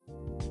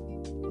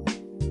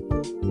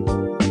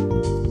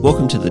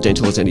Welcome to the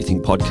Dental as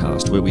Anything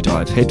podcast, where we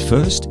dive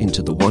headfirst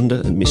into the wonder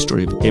and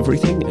mystery of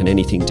everything and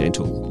anything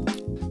dental.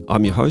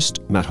 I'm your host,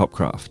 Matt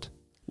Hopcraft.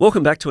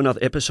 Welcome back to another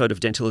episode of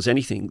Dental as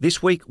Anything.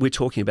 This week, we're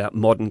talking about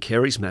modern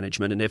caries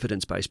management and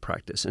evidence-based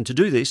practice. And to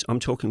do this, I'm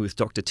talking with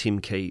Dr. Tim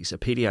Keys, a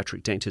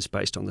paediatric dentist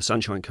based on the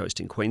Sunshine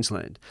Coast in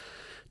Queensland.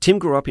 Tim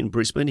grew up in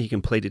Brisbane. He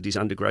completed his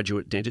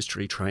undergraduate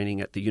dentistry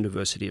training at the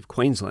University of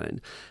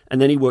Queensland,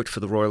 and then he worked for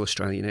the Royal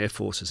Australian Air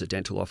Force as a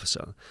dental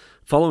officer.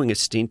 Following a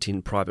stint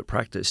in private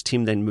practice,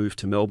 Tim then moved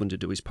to Melbourne to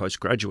do his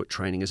postgraduate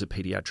training as a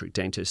paediatric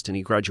dentist, and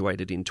he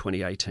graduated in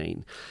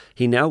 2018.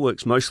 He now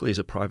works mostly as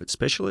a private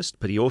specialist,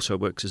 but he also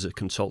works as a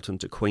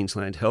consultant to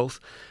Queensland Health.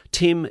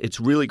 Tim, it's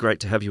really great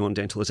to have you on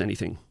Dental as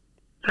Anything.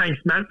 Thanks,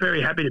 Matt.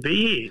 Very happy to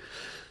be here.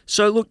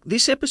 So look,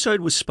 this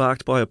episode was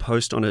sparked by a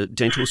post on a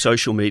dental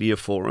social media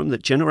forum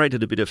that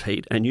generated a bit of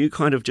heat, and you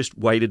kind of just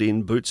waded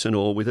in, boots and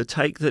all, with a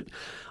take that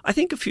I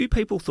think a few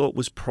people thought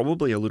was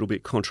probably a little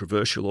bit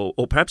controversial,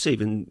 or perhaps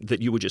even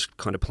that you were just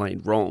kind of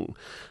plain wrong.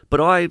 But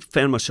I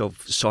found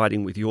myself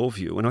siding with your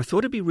view, and I thought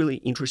it'd be really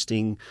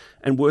interesting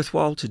and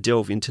worthwhile to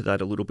delve into that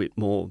a little bit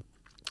more.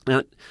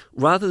 Now,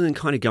 rather than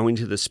kind of go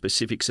into the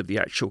specifics of the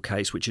actual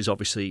case, which is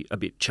obviously a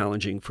bit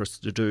challenging for us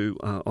to do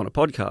on a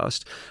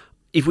podcast,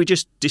 if we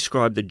just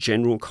describe the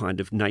general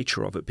kind of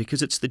nature of it,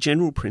 because it's the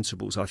general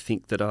principles, I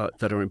think, that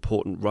are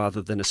important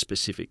rather than a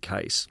specific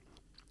case.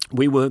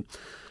 We were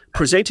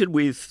presented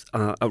with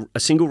a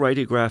single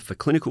radiograph, a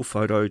clinical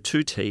photo,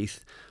 two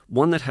teeth,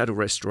 one that had a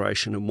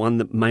restoration and one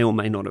that may or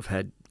may not have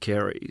had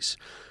caries.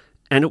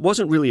 And it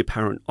wasn't really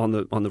apparent on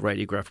the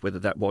radiograph whether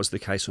that was the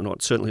case or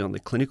not, certainly on the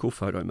clinical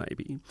photo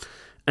maybe.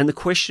 And the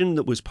question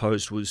that was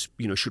posed was,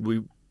 should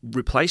we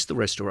replace the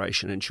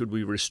restoration and should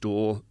we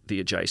restore the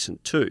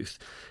adjacent tooth?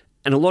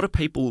 And a lot of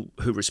people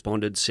who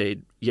responded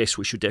said, yes,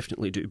 we should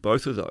definitely do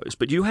both of those.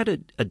 But you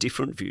had a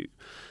different view.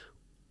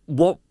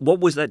 What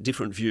was that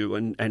different view,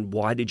 and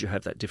why did you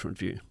have that different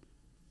view?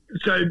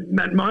 So,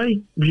 Matt,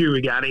 my view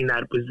regarding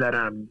that was that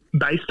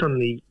based on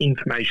the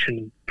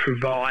information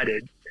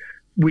provided,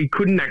 we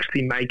couldn't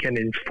actually make an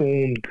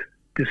informed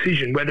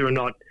decision whether or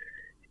not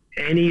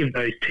any of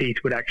those teeth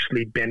would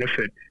actually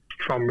benefit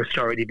from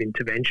restorative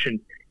intervention.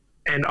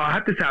 And I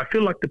have to say, I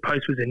feel like the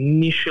post was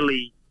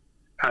initially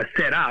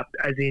set up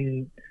as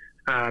in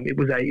it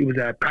was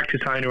a practice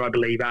owner, I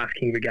believe,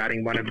 asking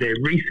regarding one of their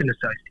recent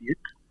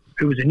associates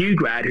who was a new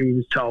grad who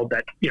was told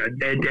that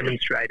their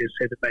demonstrators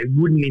said that they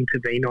wouldn't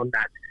intervene on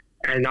that.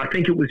 And I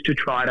think it was to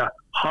try to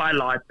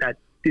highlight that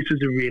this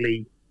was a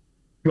really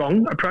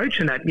wrong approach,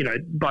 and that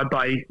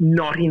by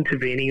not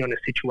intervening on a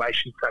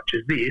situation such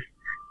as this,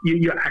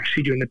 you're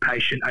actually doing the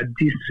patient a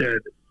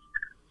disservice.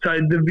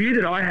 So the view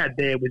that I had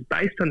there was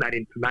based on that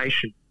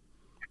information.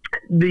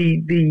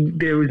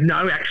 There was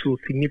no actual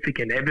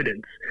significant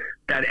evidence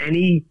that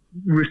any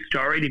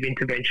restorative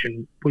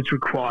intervention was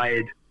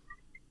required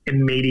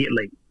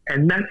immediately.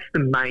 And that's the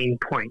main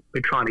point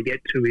we're trying to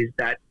get to, is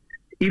that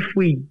if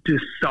we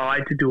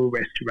decide to do a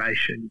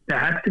restoration, there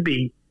has to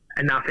be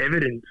enough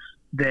evidence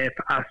there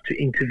for us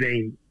to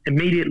intervene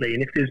immediately.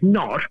 And if there's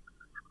not,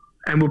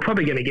 and we're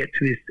probably going to get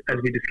to this as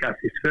we discuss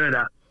this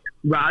further,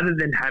 rather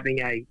than having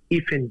a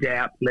if in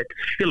doubt, let's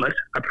fill it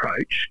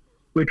approach,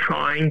 we're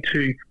trying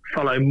to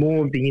follow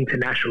more of the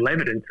international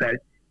evidence that,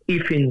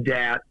 if in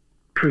doubt,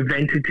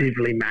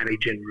 preventatively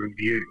manage and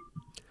review.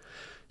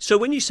 So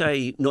when you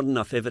say not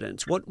enough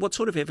evidence, what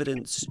sort of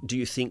evidence do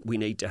you think we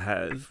need to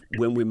have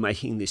when we're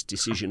making this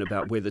decision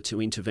about whether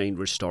to intervene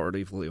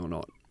restoratively or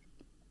not?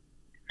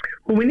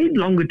 Well, we need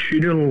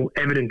longitudinal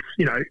evidence,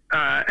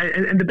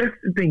 and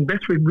the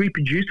best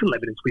reproducible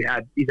evidence we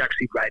have is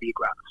actually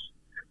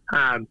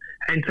radiographs.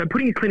 And so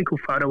putting a clinical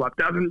photo up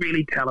doesn't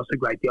really tell us a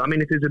great deal. I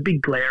mean, if there's a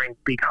big glaring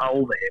big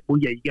hole there, well,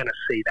 yeah, you're going to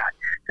see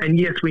that. And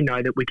yes, we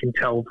know that we can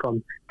tell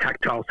from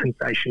tactile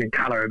sensation and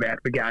colour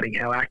regarding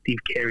how active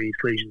caries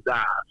lesions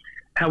are.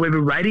 However,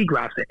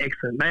 radiographs are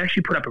excellent. They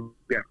actually put up a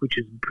radiograph, which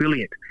is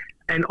brilliant.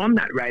 And on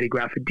that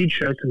radiograph, it did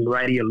show some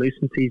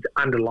radiolucencies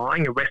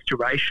underlying a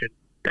restoration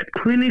that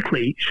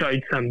clinically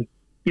showed some,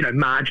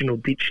 marginal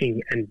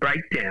ditching and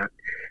breakdown.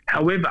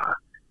 However,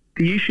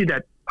 the issue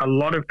that a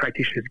lot of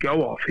practitioners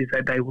go off is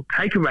that they will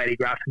take a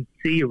radiograph and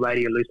see a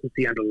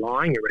radiolucency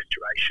underlying a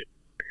restoration,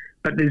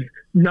 but there's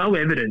no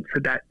evidence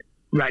that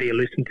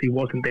radiolucency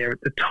wasn't there at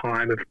the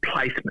time of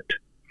placement.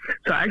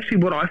 So actually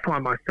what I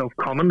find myself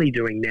commonly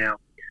doing now,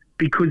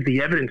 because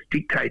the evidence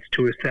dictates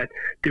to us that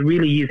there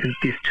really isn't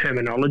this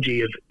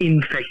terminology of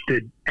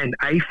infected and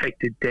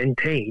affected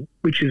dentine,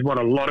 which is what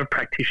a lot of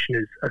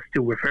practitioners are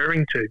still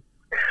referring to,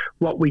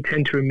 what we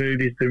tend to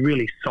remove is the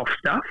really soft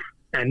stuff.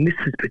 And this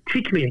is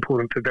particularly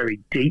important for very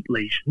deep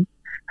lesions.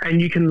 And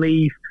you can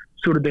leave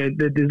sort of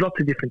there's lots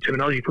of different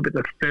terminology for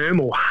the firm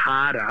or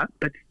harder,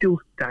 but still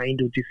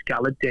stained or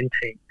discoloured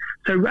dentine.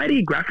 So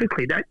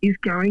radiographically, that is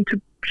going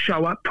to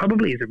show up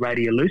probably as a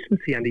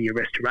radiolucency under your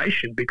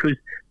restoration because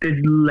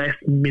there's less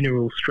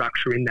mineral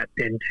structure in that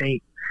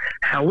dentine.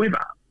 However,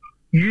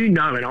 and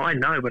I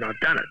know when I've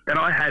done it, that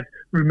I have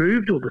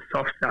removed all the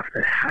soft stuff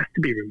that has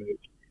to be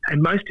removed.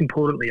 And most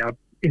importantly, I've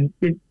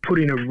put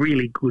in a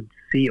really good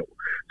seal.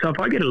 So if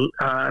I get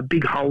a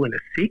big hole in a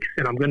 6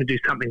 and I'm going to do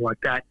something like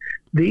that,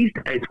 these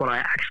days what I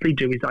actually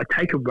do is I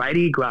take a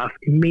radiograph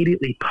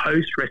immediately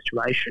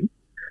post-restoration,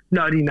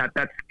 noting that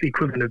that's the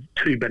equivalent of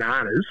 2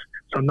 bananas,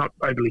 so I'm not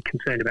overly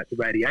concerned about the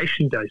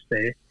radiation dose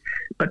there.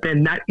 But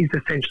then that is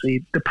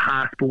essentially the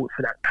passport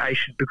for that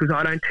patient, because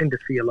I don't tend to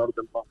see a lot of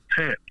them long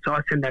term. So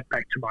I send that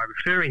back to my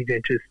referring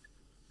dentist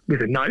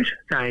with a note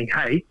saying,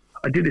 hey,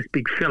 I did this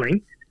big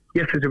filling.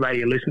 Yes, there's a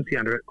radiolucency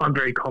under it. I'm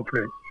very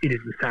confident it is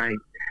the same.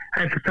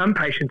 And for some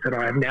patients that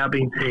I have now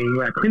been seeing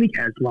where our clinic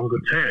has longer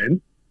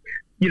term,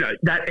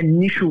 that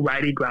initial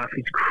radiograph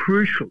is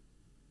crucial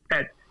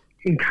at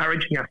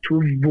encouraging us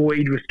to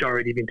avoid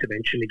restorative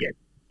intervention again.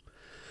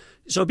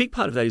 So a big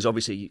part of that is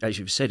obviously, as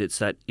you've said, it's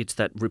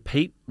that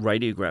repeat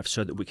radiograph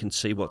so that we can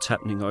see what's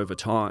happening over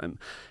time.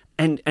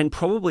 And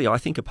probably I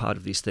think a part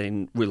of this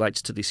then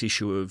relates to this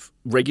issue of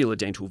regular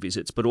dental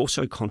visits, but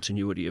also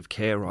continuity of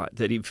care, right?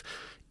 That if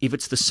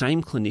it's the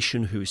same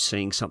clinician who's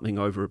seeing something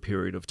over a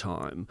period of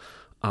time,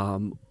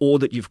 or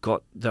that you've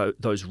got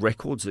those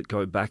records that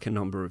go back a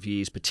number of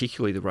years,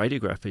 particularly the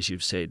radiograph, as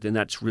you've said, then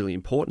that's really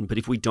important. But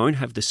if we don't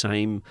have the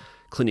same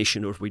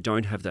clinician, or if we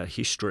don't have that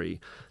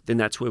history, then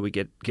that's where we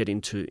get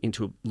into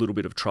a little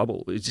bit of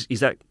trouble. Is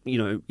that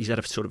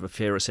a sort of a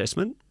fair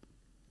assessment?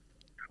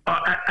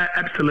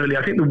 Absolutely.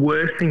 I think the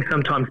worst thing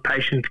sometimes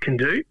patients can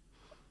do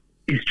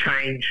is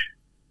change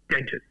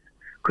dentists,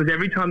 because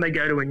every time they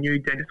go to a new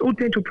dentist, or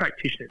dental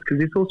practitioners, because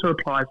this also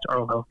applies to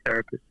oral health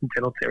therapists and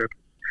dental therapists,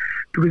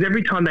 because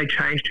every time they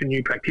change to a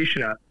new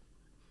practitioner,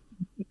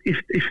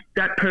 if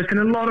that person,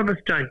 a lot of us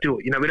don't do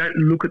it, we don't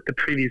look at the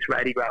previous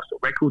radiographs or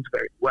records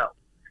very well.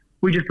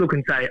 We just look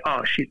and say,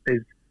 oh shit,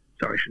 sorry,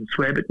 I shouldn't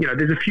swear, but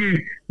there's a few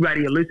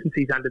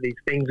radiolucencies under these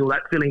things, or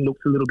that filling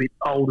looks a little bit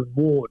old and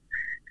worn.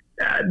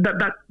 And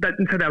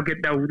so they'll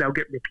get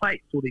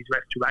replaced, all these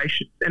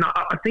restorations. And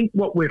I think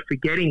what we're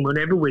forgetting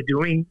whenever we're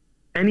doing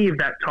any of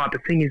that type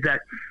of thing is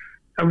that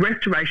a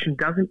restoration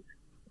doesn't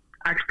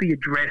actually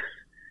address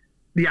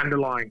the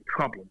underlying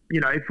problem.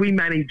 If we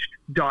managed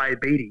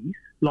diabetes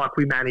like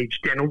we manage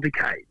dental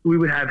decay, we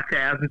would have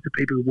thousands of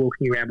people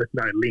walking around with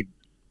no limbs.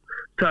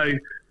 So,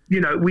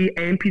 we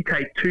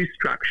amputate tooth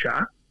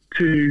structure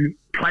to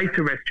place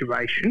a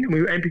restoration, and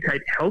we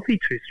amputate healthy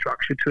tooth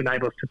structure to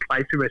enable us to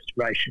place a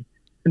restoration.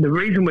 And the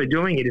reason we're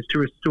doing it is to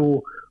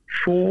restore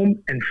form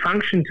and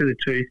function to the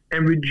tooth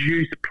and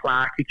reduce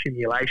plaque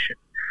accumulation.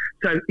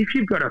 So if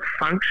you've got a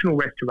functional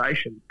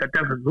restoration that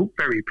doesn't look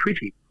very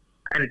pretty,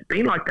 and it's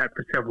been like that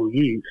for several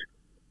years,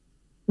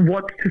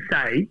 what's to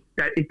say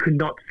that it could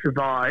not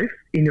survive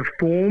in a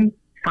form,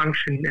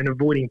 function, and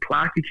avoiding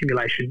plaque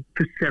accumulation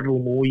for several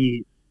more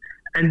years?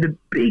 And the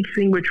big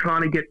thing we're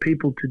trying to get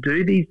people to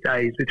do these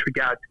days with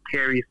regard to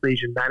caries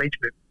lesion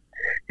management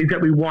is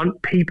that we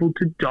want people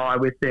to die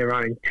with their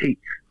own teeth.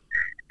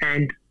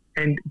 And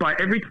by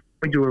every time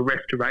we do a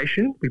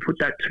restoration, we put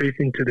that tooth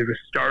into the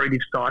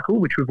restorative cycle,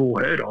 which we've all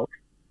heard of,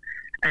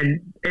 and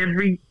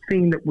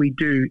everything that we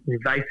do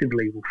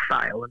invasively will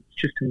fail, and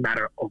it's just a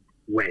matter of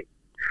when.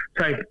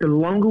 So the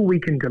longer we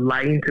can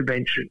delay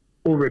intervention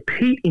or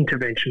repeat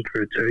intervention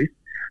for a tooth,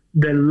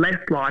 the less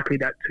likely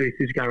that tooth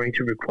is going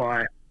to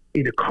require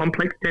either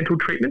complex dental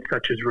treatment,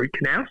 such as root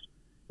canals,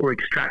 or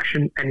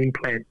extraction and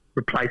implant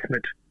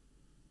replacement.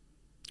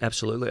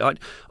 Absolutely.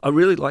 I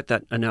really like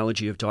that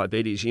analogy of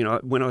diabetes.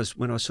 When I was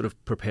sort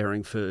of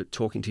preparing for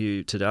talking to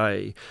you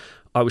today,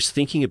 I was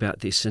thinking about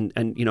this and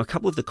a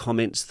couple of the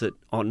comments that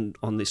on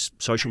this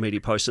social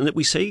media post, and that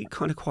we see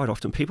kind of quite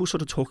often, people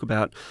sort of talk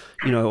about,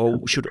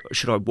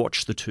 should I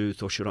watch the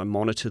tooth or should I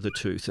monitor the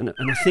tooth? And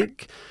I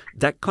think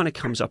that kind of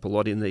comes up a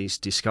lot in these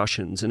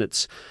discussions, and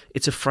it's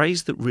a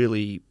phrase that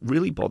really,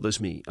 really bothers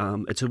me.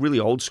 It's a really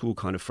old school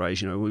kind of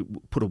phrase, we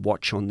put a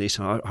watch on this.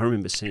 And I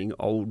remember seeing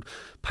old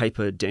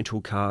paper dental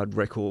card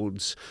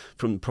records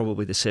from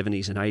probably the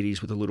 70s and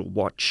 80s with a little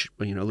watch,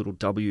 a little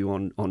W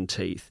on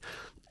teeth.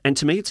 And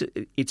to me,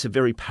 it's a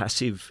very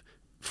passive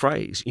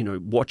phrase,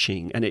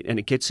 watching, and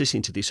it gets us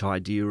into this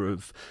idea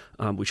of,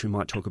 which we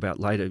might talk about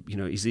later.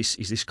 Is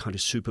this kind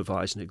of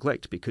supervised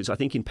neglect? Because I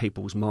think in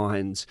people's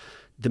minds,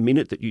 the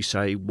minute that you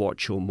say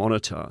watch or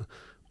monitor,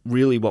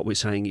 really what we're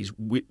saying is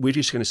we're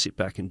just going to sit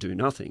back and do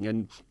nothing.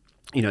 And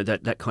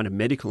that kind of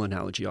medical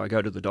analogy. I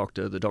go to the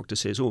doctor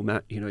says, oh,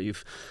 Matt,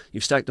 you've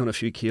stacked on a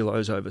few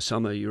kilos over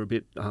summer. You're a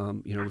bit,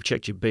 we've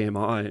checked your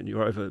BMI and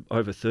you're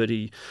over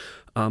 30.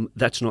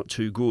 That's not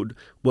too good.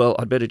 Well,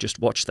 I'd better just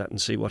watch that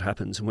and see what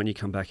happens. And when you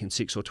come back in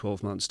 6 or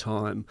 12 months'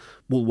 time,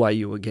 we'll weigh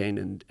you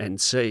again and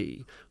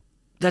see.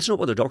 That's not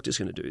what the doctor's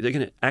going to do. They're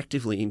going to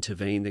actively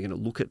intervene. They're going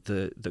to look at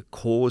the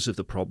cause of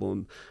the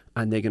problem,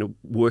 and they're going to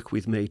work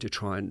with me to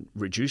try and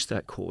reduce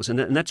that cause. And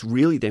that's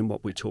really then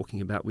what we're talking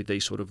about with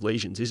these sort of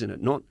lesions, isn't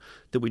it? Not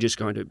that we're just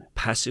going to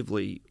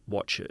passively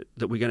watch it,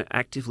 that we're going to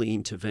actively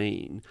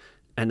intervene,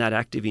 and that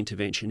active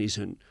intervention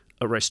isn't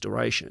a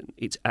restoration.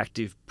 It's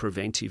active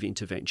preventive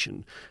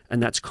intervention.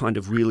 And that's kind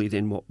of really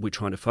then what we're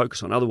trying to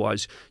focus on.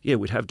 Otherwise,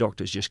 we'd have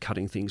doctors just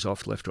cutting things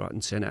off left, right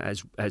and centre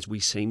as we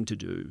seem to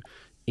do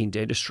in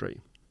dentistry.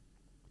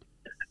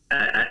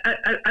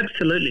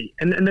 Absolutely.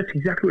 And that's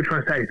exactly what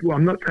we're trying to say. Well,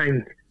 I'm not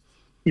saying,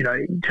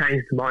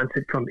 change the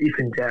mindset from if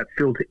in doubt,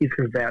 fill to if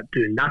in doubt,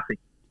 do nothing.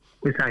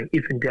 We're saying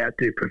if in doubt,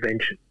 do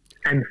prevention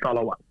and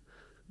follow up.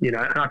 And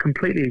I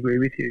completely agree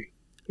with you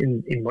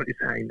in what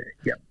you're saying there.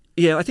 Yeah.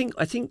 Yeah, I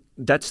think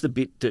that's the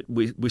bit that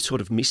we're sort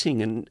of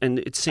missing, and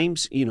it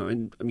seems,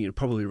 and I mean,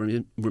 probably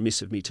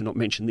remiss of me to not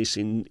mention this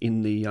in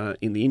the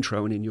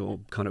intro and in your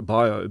kind of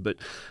bio, but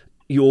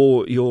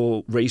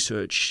your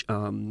research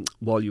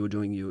while you were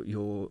doing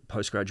your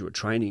postgraduate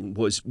training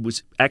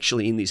was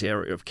actually in this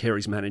area of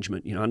caries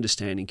management,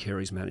 understanding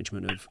caries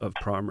management of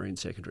primary and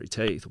secondary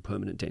teeth or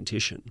permanent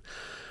dentition.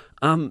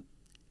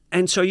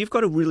 And so you've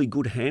got a really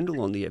good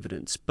handle on the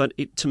evidence, but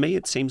to me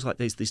it seems like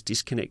there's this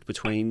disconnect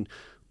between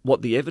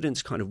what the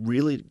evidence kind of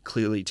really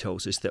clearly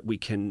tells us, that we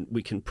can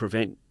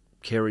prevent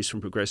caries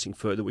from progressing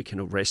further, we can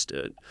arrest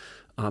it,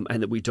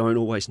 and that we don't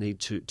always need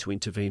to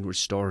intervene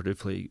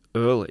restoratively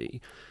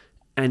early,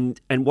 and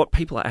what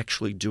people are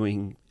actually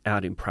doing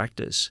out in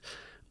practice.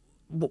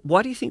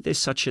 Why do you think there's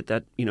such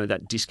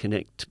that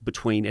disconnect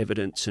between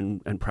evidence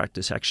and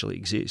practice actually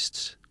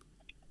exists?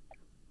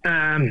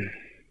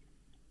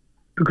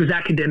 Because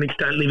academics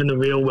don't live in the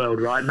real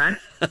world, right, Matt?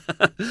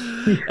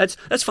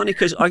 That's funny,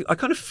 because I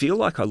kind of feel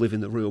like I live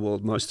in the real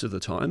world most of the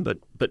time, but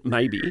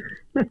maybe.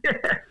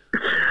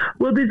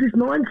 Well, there's this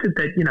mindset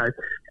that,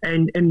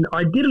 and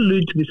I did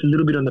allude to this a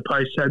little bit on the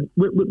post. So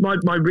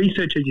my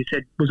research, as you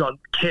said, was on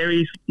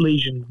caries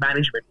lesion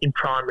management in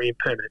primary and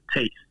permanent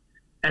teeth.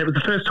 And it was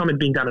the first time it had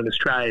been done in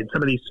Australia. And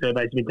some of these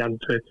surveys have been done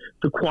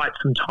for quite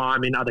some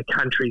time in other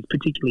countries,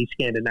 particularly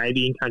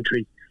Scandinavian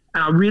countries.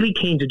 And I'm really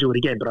keen to do it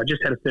again, but I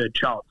just had a third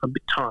child, so I'm a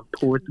bit time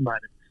poor at the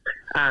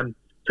moment.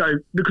 So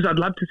because I'd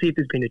love to see if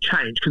there's been a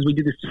change, because we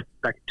did this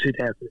back in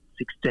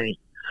 2016.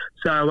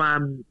 So,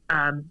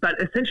 but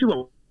essentially what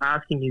we're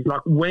asking is,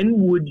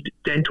 when would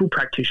dental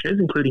practitioners,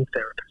 including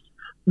therapists,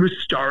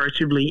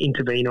 restoratively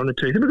intervene on a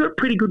tooth? And we've got a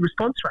pretty good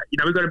response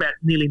rate. We've got about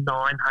nearly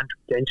 900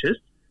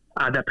 dentists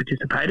that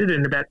participated,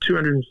 and about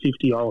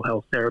 250 oral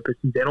health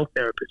therapists and dental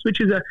therapists,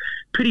 which is a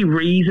pretty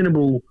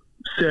reasonable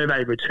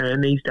survey return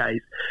these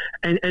days.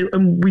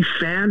 And we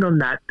found on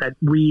that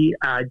we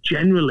are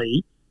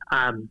generally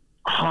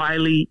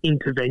highly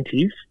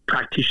interventive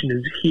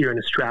practitioners here in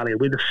Australia.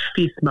 We're the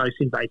 5th most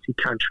invasive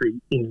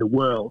country in the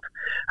world.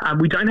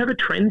 We don't have a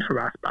trend for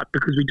us, but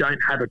because we don't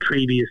have a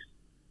previous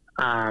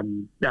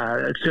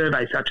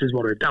survey such as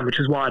what we've done,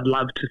 which is why I'd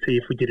love to see,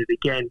 if we did it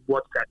again,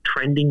 what's that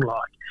trending like.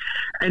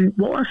 And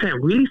what I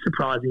found really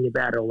surprising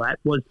about all that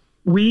was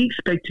we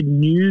expected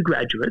new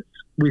graduates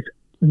with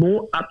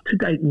more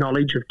up-to-date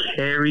knowledge of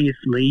caries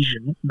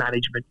lesion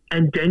management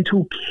and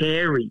dental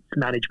caries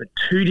management.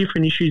 2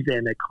 different issues there,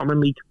 and they're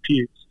commonly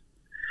confused.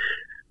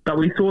 But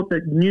we thought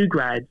that new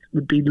grads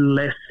would be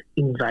less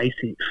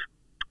invasive.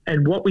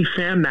 And what we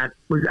found that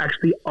was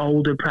actually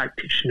older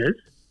practitioners,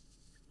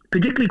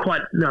 particularly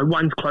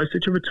ones closer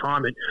to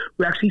retirement,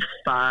 were actually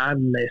far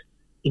less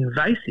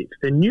invasive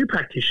than new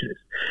practitioners.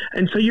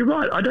 And so you're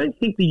right. I do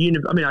think the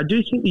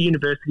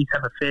universities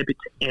have a fair bit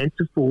to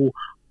answer for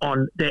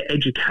on their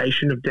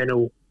education of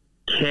dental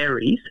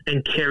caries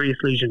and caries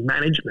lesion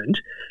management.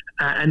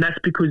 And that's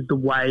because the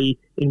way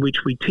in which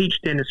we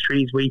teach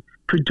dentistry is we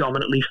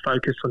predominantly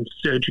focus on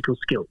surgical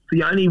skills.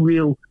 The only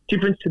real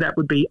difference to that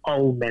would be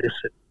oral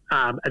medicine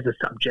as a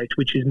subject,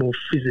 which is more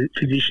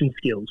physician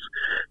skills.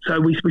 So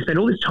we spend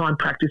all this time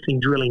practicing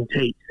drilling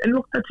teeth. And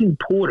look, that's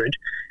important.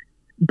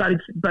 But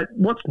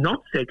what's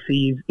not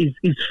sexy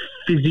is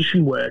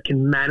physician work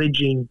and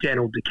managing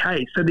dental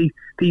decay. So these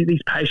these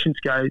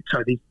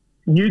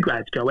new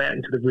grads go out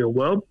into the real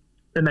world,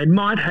 and they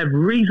might have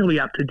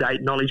reasonably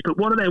up-to-date knowledge, but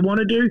what do they want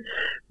to do?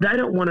 They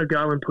don't want to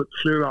go and put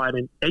fluoride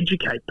and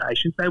educate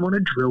patients. They want to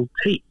drill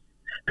teeth.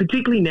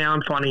 Particularly now,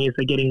 I'm finding as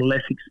they're getting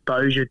less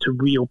exposure to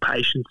real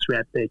patients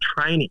throughout their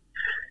training.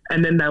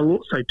 And then they'll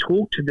also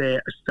talk to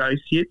their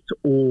associates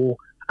or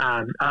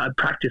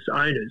practice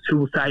owners who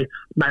will say,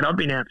 mate, I've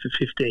been out for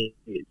 15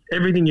 years.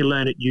 Everything you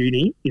learn at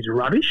uni is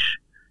rubbish.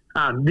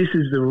 This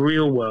is the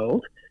real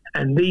world.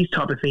 And these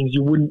type of things,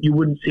 you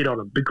wouldn't sit on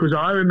them. Because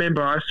I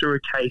remember I saw a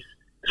case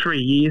 3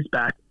 years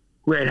back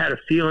where it had a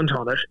sealant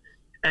on it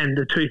and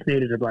the tooth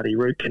needed a bloody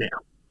root canal.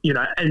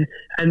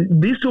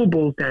 And this all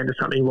boils down to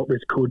something what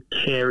was called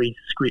caries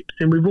scripts,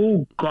 and we've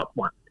all got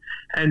one.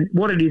 And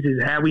what it is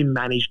how we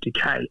manage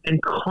decay.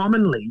 And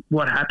commonly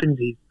what happens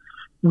is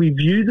we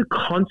view the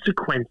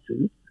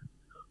consequences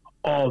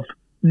of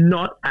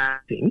not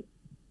acting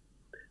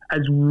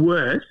as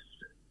worse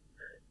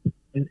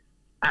than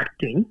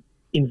acting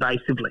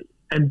invasively.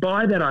 And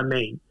by that I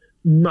mean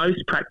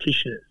most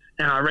practitioners,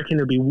 and I reckon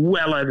it'll be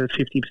well over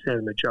 50% of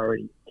the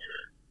majority,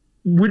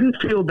 wouldn't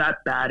feel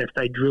that bad if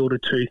they drilled a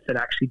tooth that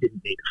actually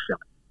didn't need a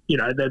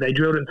filling. They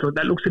drilled it and thought,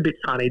 that looks a bit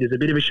funny, there's a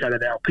bit of a shadow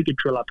there, I'll pick a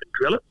drill up and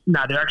drill it.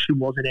 No, there actually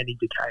wasn't any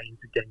decay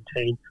into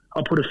dentine.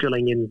 I'll put a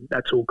filling in,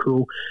 that's all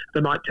cool.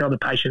 They might tell the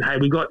patient, hey,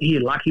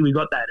 lucky we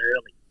got that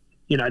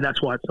early.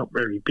 That's why it's not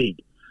very big.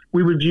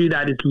 We would view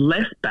that as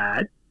less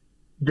bad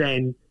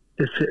than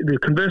the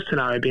converse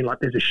scenario being like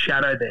there's a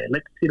shadow there.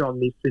 Let's sit on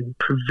this and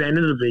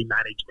preventatively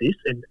manage this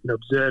and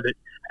observe it,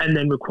 and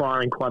then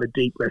requiring quite a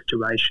deep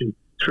restoration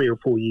 3 or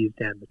 4 years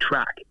down the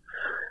track.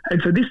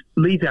 And so this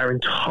leads our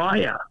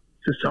entire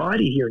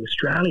society here in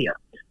Australia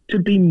to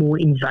be more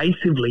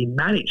invasively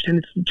managed, and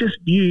it's just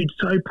viewed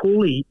so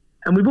poorly.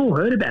 And we've all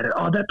heard about it.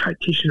 Oh, that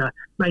practitioner,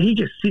 mate, he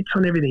just sits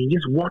on everything. He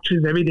just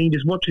watches everything. He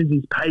just watches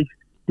these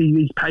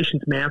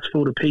patients' mouths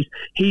fall to pieces.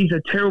 He's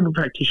a terrible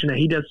practitioner.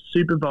 He does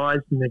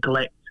supervised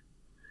neglect,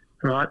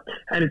 right?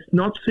 And it's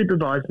not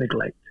supervised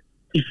neglect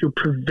if you're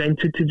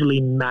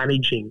preventatively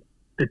managing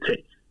the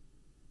teeth.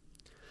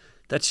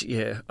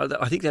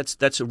 I think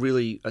that's a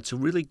really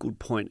good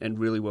point and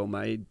really well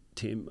made,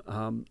 Tim.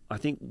 I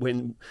think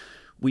when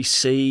we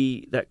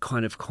see that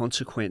kind of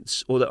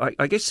consequence, or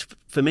I guess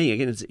for me,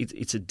 again,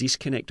 it's a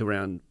disconnect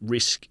around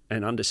risk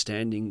and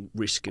understanding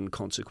risk and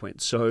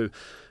consequence. So,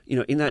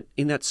 in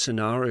that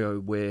scenario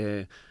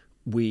where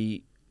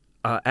we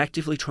are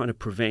actively trying to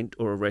prevent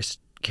or arrest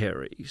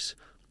caries,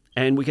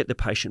 and we get the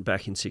patient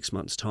back in 6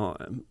 months'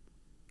 time,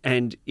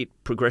 and it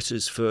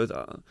progresses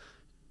further,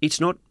 it's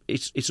not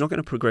going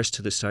to progress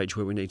to the stage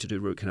where we need to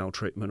do root canal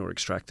treatment or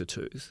extract the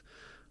tooth.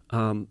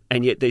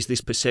 And yet there's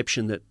this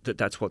perception that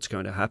that's what's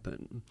going to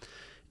happen.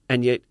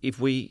 And yet if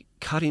we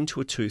cut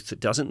into a tooth that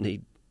doesn't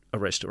need a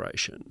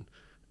restoration,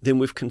 then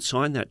we've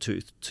consigned that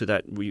tooth to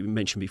that, we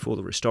mentioned before,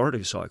 the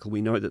restorative cycle.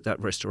 We know that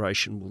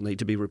restoration will need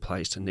to be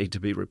replaced, and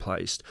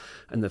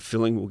the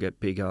filling will get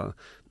bigger,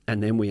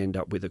 and then we end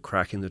up with a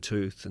crack in the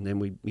tooth, and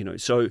then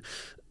so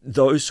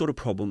those sort of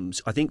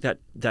problems, I think that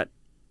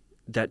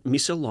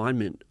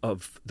misalignment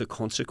of the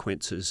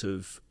consequences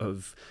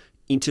of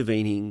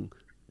intervening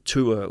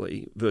too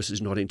early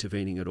versus not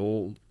intervening at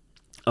all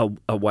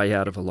are way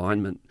out of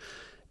alignment.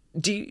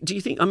 Do you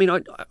think? I mean,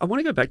 I want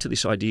to go back to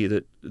this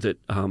idea that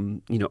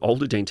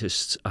older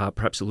dentists are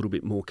perhaps a little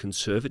bit more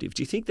conservative.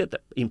 Do you think that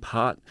in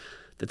part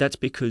that's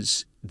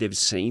because they've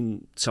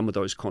seen some of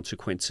those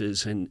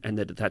consequences and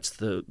that's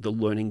the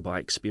learning by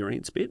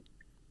experience bit?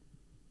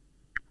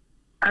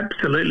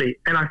 Absolutely,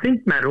 and I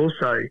think, Matt,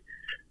 also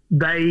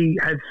they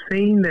have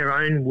seen their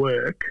own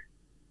work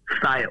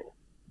fail,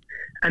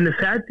 and the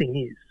sad thing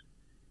is,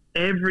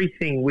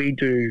 everything we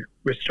do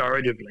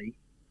restoratively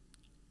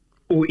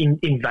or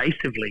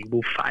invasively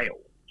will fail.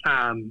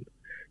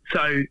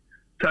 So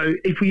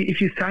if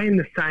you stay in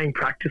the same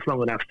practice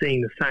long enough,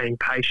 seeing the same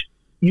patient,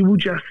 you will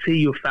just see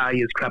your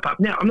failures crop up.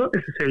 Now, I'm not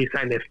necessarily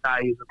saying they're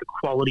failures of the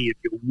quality of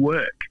your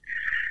work,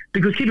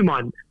 because keep in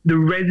mind, the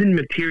resin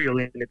material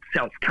in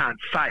itself can't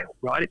fail,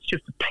 right? It's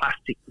just a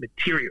plastic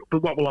material.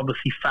 But what will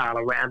obviously fail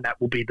around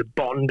that will be the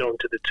bond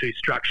onto the tooth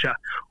structure,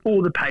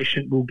 or the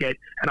patient will get,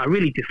 and I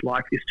really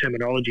dislike this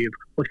terminology of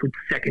what's called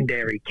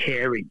secondary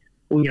caries,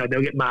 or,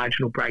 they'll get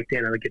marginal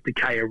breakdown and they'll get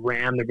decay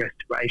around the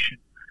restoration.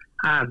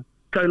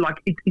 So,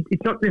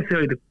 it's not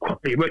necessarily the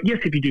quality. But yes,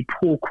 if you do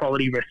poor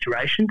quality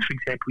restorations, for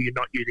example, you're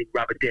not using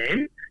rubber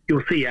dam,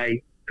 you'll see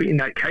in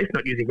that case,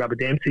 not using rubber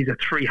dams, sees a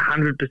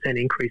 300%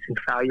 increase in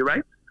failure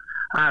rates.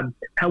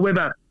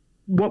 However,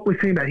 what we're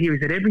seeing about here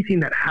is that everything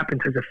that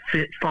happens has a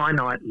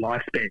finite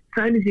lifespan,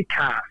 same as your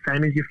car,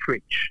 same as your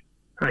fridge.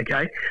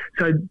 Okay,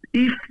 so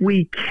if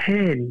we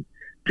can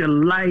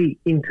delay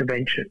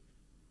intervention,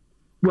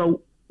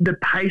 well, the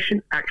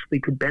patient actually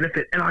could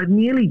benefit. And I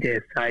nearly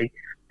dare say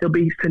there'll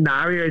be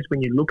scenarios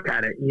when you look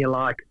at it and you're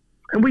like,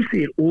 and we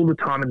see it all the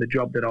time in the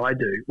job that I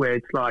do, where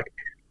it's like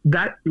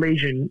that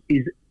lesion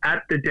is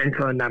at the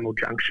dental enamel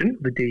junction,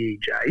 the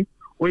DEJ,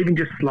 or even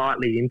just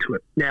slightly into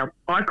it. Now,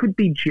 I could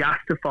be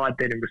justified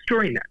then in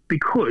restoring that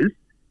because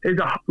there's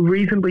a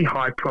reasonably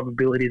high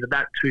probability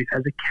that tooth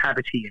has a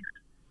cavity in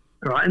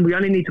it, right? And we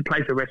only need to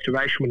place a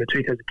restoration when the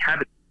tooth has a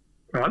cavity,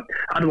 right?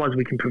 Otherwise,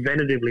 we can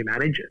preventatively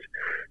manage it.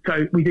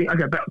 So we think,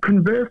 okay, but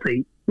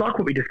conversely, like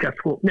what we discussed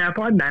before, now if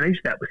I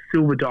manage that with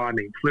silver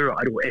diamine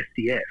fluoride or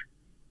SDF,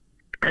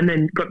 and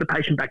then got the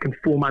patient back in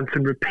 4 months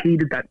and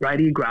repeated that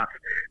radiograph,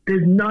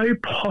 there's no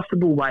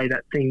possible way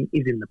that thing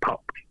is in the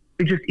pulp.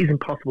 It just isn't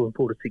possible in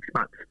 4 to 6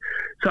 months.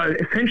 So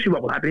essentially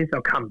what will happen is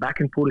they'll come back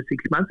in 4 to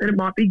 6 months and it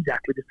might be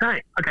exactly the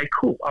same. Okay,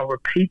 cool. I'll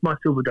repeat my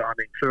silver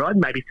diamine fluoride,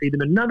 maybe see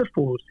them another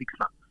 4 or 6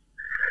 months.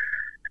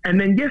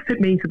 And then, yes,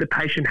 it means that the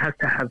patient has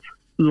to have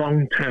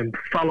long-term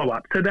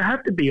follow-up. So they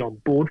have to be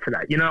on board for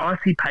that. I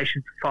see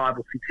patients 5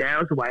 or 6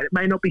 hours away, and it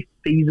may not be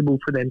feasible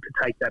for them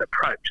to take that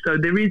approach. So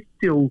there is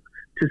still,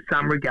 to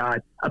some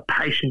regard, a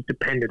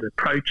patient-dependent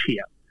approach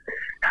here.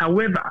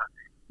 However,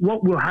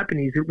 what will happen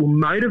is it will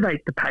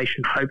motivate the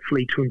patient,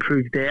 hopefully, to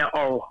improve their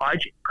oral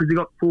hygiene, because they've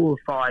got 4 or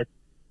 5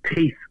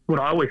 teeth.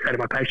 What I always say to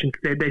my patients,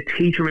 they're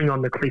teetering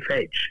on the cliff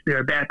edge. They're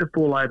about to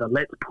fall over.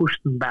 Let's push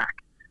them back.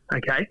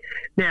 Okay?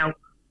 Now,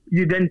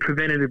 you then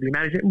preventatively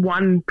manage it.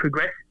 One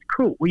progresses.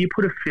 Cool. Well, you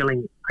put a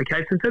filling.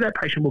 Okay? So that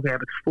patient will be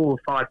able to 4 or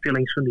 5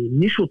 fillings from the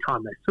initial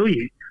time they saw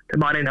you. They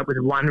might end up with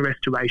one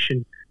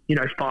restoration,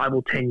 5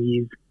 or 10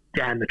 years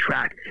down the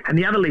track. And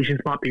the other lesions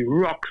might be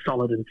rock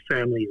solid and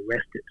firmly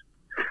arrested.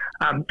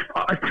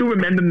 I still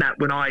remember, Matt,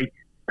 when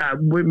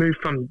we moved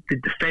from the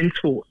Defence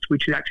Force,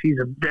 which actually is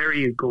a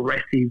very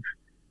aggressive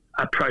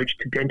approach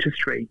to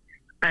dentistry.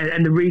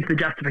 And the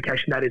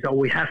justification that is,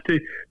 we have to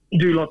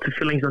do lots of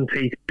fillings on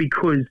teeth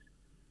because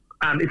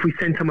if we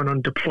send someone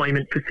on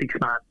deployment for 6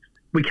 months,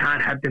 we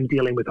can't have them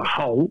dealing with a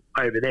hole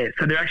over there.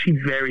 So they're actually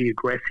very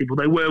aggressive. Well,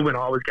 they were when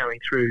I was going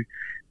through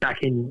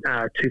back in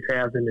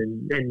 2000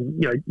 and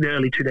the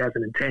early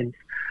 2010s.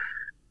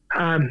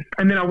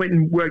 And then I went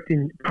and worked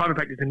in private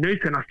practice in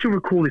Noosa, and I still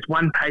recall this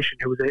one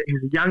patient who was a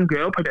young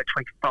girl, probably about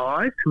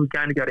 25, who was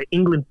going to go to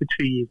England for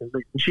 2 years. And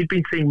she'd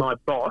been seeing my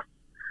boss,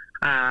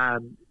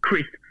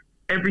 Chris,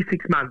 every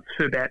 6 months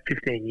for about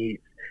 15 years.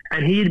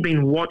 And he had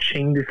been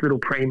watching this little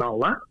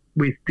premolar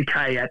with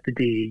decay at the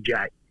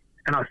DEJ.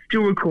 And I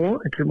still recall,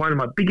 it's one of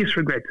my biggest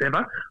regrets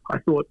ever, I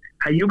thought,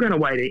 hey, you're going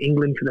away to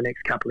England for the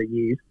next couple of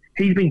years.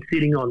 He's been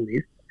sitting on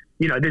this.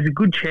 There's a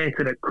good chance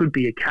that it could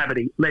be a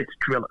cavity. Let's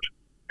drill it.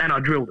 And I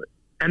drilled it.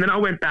 And then I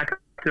went back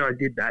after I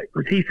did that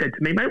because he said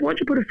to me, mate, why'd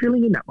you put a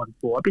filling in that one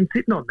for? I've been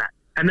sitting on that.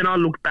 And then I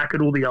looked back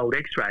at all the old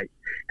x-rays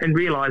and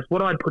realised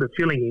what I'd put a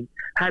filling in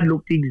had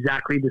looked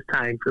exactly the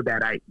same for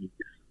about 8 years.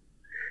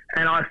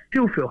 And I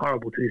still feel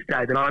horrible to this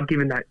day that I've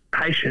given that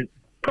patient,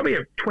 probably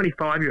a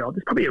 25-year-old,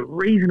 there's probably a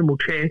reasonable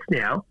chance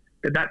now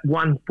that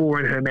one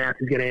pore in her mouth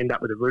is going to end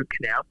up with a root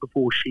canal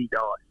before she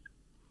dies.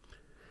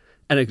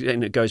 And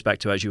it goes back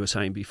to, as you were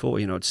saying before,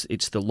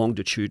 it's the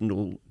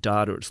longitudinal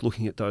data. It's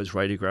looking at those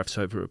radiographs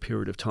over a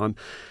period of time.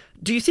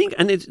 Do you think?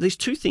 And there's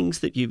two things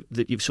that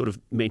you've sort of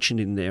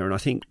mentioned in there, and I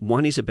think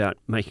one is about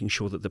making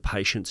sure that the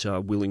patients are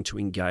willing to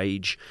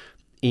engage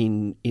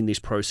in this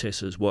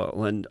process as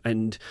well.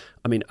 And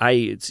I mean,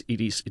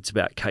 it's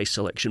about case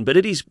selection, but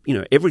it is,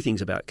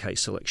 everything's about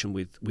case selection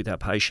with our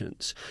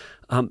patients.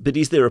 But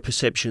is there a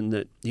perception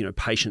that,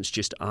 patients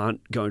just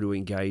aren't going to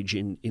engage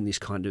in this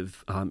kind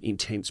of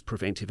intense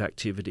preventive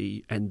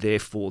activity, and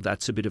therefore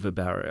that's a bit of a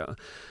barrier?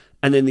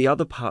 And then the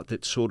other part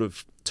that sort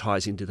of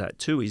ties into that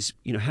too is,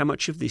 how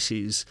much of this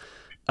is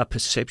a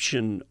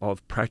perception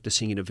of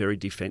practicing in a very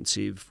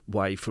defensive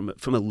way from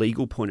a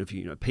legal point of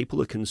view.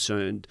 People are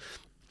concerned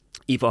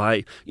if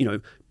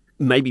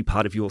maybe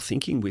part of your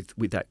thinking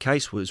with that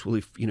case was, well,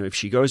 if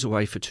she goes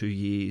away for 2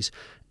 years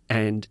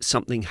and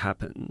something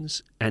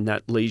happens and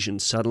that lesion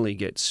suddenly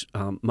gets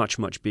much,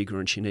 much bigger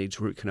and she needs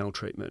root canal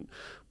treatment,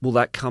 will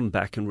that come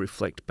back and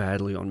reflect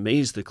badly on me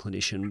as the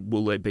clinician?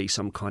 Will there be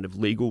some kind of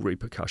legal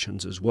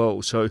repercussions as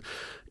well? So,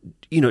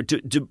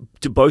 do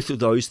both of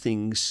those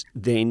things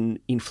then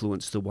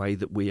influence the way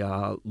that we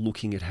are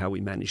looking at how we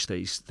manage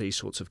these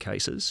sorts of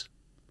cases?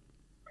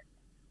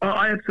 Oh,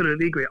 I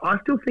absolutely agree. I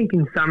still think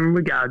in some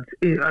regards,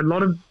 a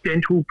lot of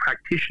dental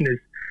practitioners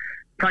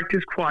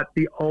practice quite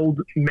the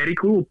old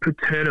medical or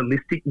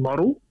paternalistic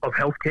model of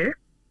healthcare,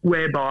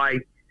 whereby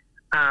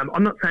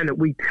I'm not saying that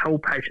we tell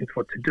patients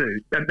what to do.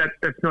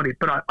 That's not it.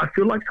 But I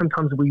feel like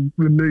sometimes we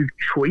remove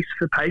choice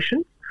for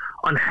patients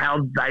on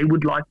how they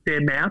would like their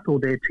mouth or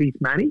their teeth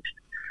managed.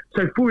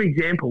 So, for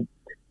example,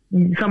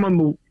 someone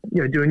will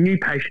do a new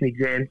patient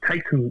exam,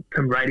 take some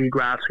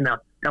radiographs, and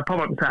they'll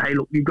pop up and say, hey,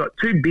 look, you've got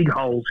 2 big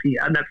holes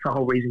here, and that's the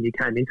whole reason you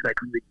came into that,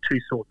 because you've 2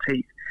 sore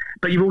teeth.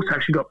 But you've also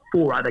actually got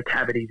 4 other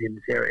cavities in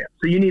this area.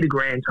 So you need a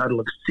grand total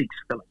of 6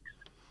 fillings.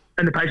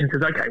 And the patient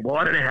says, okay, well,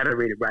 I don't know how to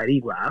read a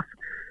radiograph.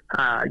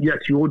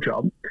 That's your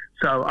job.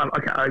 So,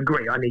 I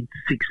agree, I need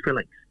 6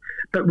 fillings.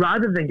 But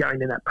rather than going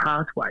down that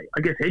pathway,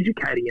 I guess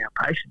educating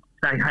our patients,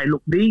 saying, hey,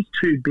 look, these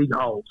 2 big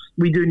holes,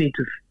 we need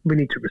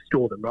to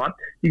restore them, right?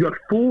 You've got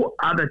 4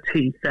 other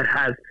teeth that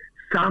have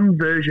some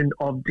version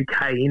of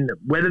decay in them,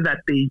 whether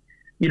that be,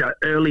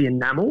 early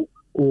enamel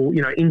or,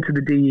 into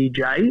the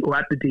DEJ or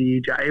at the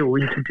DEJ or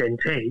into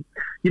dentine.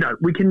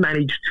 We can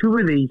manage 2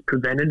 of these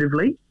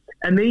preventatively,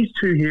 and these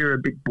 2 here are a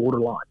bit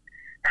borderline.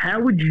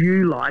 How would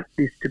you like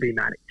this to be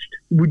managed?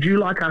 Would you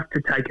like us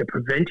to take a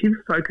preventive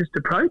focused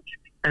approach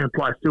and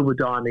apply silver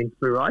diamine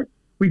fluoride,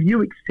 with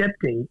you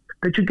accepting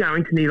that you're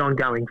going to need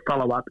ongoing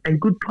follow-up and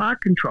good plaque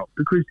control,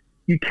 because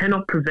you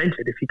cannot prevent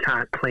it if you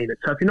can't clean it.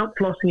 So if you're not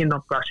flossing and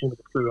not brushing with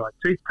a fluoride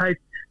toothpaste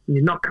and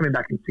you're not coming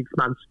back in 6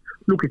 months,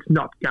 look, it's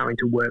not going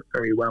to work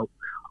very well.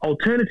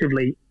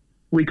 Alternatively,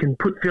 we can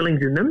put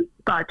fillings in them,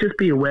 but just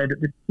be aware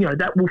that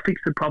that will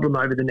fix the problem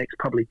over the next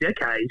probably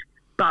decade.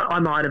 But I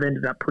might have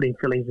ended up putting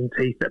fillings in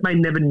teeth that may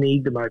never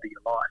need them over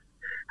your life.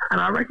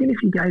 And I reckon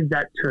if you gave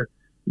that to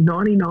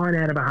 99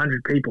 out of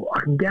 100 people,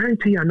 I can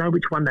guarantee I know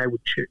which one they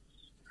would choose.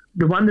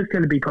 The one that's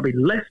going to be probably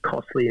less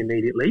costly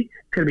immediately,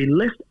 it's going to be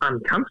less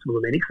uncomfortable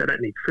immediately because they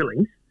don't need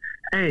fillings,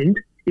 and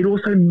it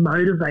also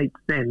motivates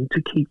them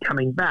to keep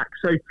coming back.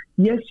 So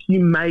yes, you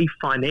may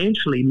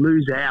financially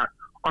lose out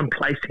on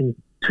placing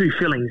 2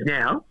 fillings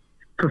now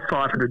for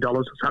 $500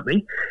 or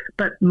something,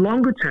 but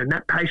longer term,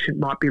 that patient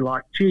might be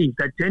like, geez,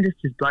 that dentist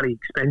is bloody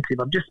expensive.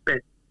 I've just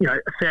spent,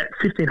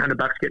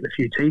 $1,500 getting a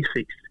few teeth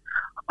fixed.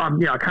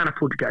 I can't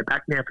afford to go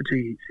back now for 2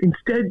 years.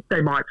 Instead,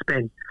 they might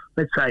spend,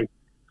 let's say,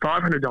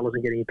 $500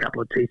 on getting a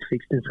couple of teeth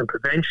fixed and some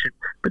prevention,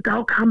 but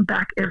they'll come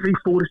back every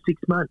 4 to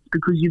 6 months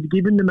because you've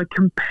given them a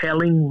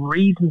compelling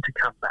reason to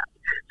come back.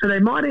 So they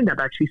might end up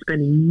actually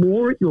spending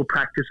more at your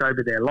practice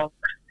over their life,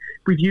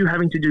 with you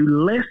having to do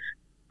less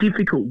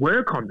difficult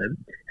work on them,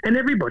 and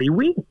everybody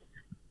wins.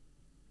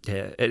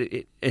 Yeah,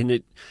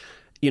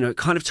 it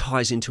kind of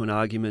ties into an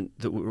argument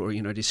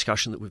that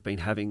discussion that we've been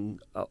having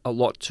a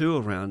lot too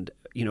around,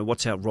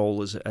 what's our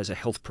role as a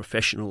health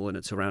professional, and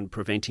it's around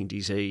preventing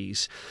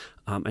disease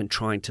and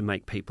trying to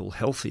make people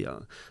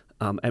healthier.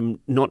 And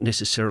not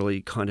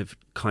necessarily kind of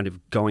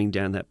going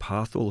down that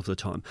path all of the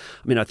time.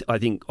 I mean, I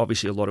think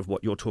obviously a lot of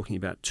what you're talking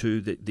about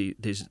too, that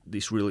there's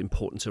this real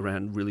importance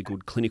around really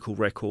good clinical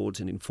records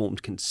and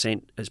informed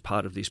consent as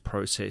part of this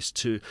process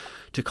to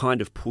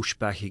kind of push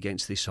back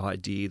against this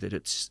idea that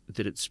it's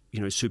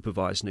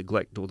supervised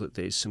neglect, or that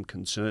there's some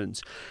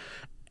concerns.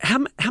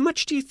 How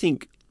much do you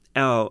think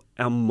our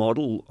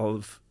model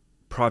of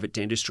private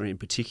dentistry in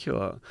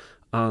particular,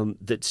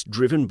 that's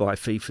driven by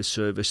fee for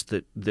service,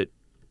 that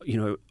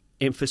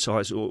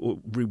emphasise or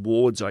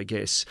rewards, I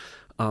guess,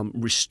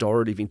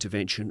 restorative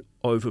intervention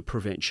over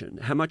prevention?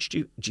 How much do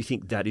you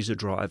think that is a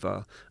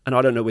driver? And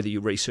I don't know whether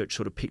your research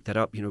sort of picked that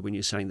up, when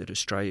you're saying that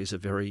Australia is a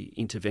very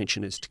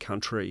interventionist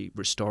country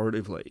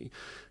restoratively.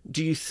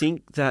 Do you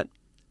think that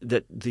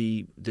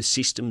the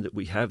system that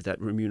we have,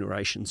 that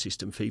remuneration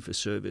system, fee for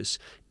service,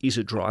 is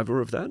a driver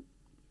of that?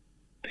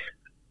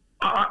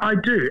 I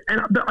do,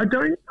 but I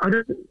don't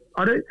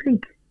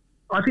think.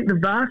 I think the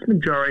vast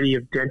majority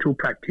of dental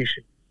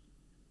practitioners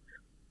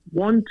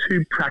want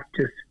to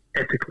practice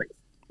ethically.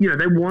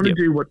 They want to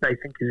do what they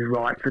think is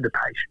right for the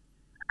patient.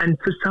 And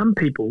for some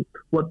people,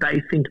 what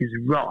they think is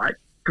right,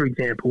 for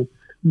example,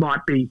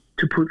 might be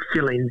to put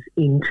fill-ins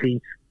in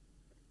teeth,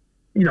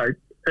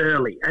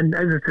 early. And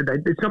as I said,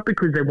 it's not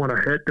because they want to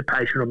hurt the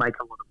patient or make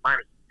a lot of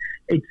money.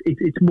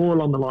 It's more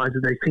along the lines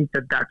that they think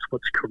that that's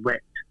what's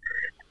correct.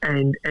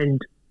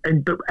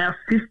 But our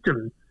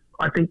system,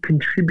 I think,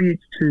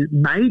 contributes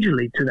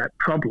majorly to that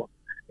problem,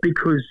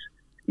 because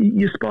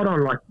you're spot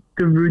on. Like,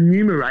 the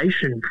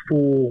remuneration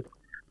for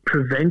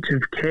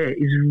preventive care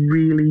is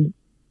really,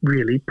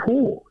 really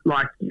poor.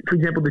 Like, for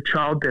example, the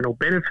Child Dental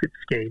Benefit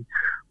Scheme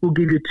will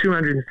give you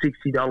 $260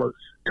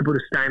 to put a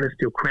stainless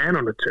steel crown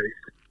on a tooth,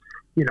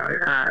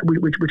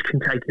 which can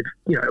take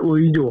you, or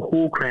you do a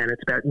hall crown,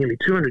 it's about nearly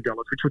 $200,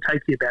 which will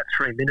take you about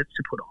 3 minutes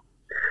to put on.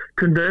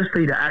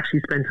 Conversely, to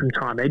actually spend some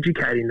time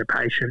educating the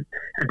patient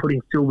and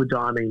putting silver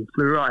diamine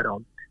fluoride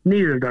on,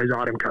 neither of those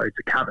item codes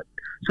are covered.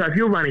 So if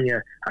you're running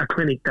a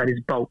clinic that is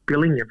bulk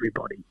billing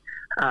everybody,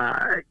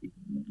 it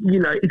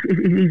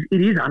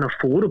is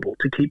unaffordable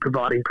to keep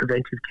providing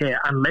preventive care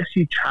unless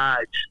you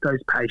charge those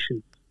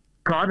patients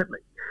privately.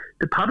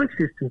 The public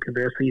system,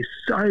 conversely, is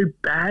so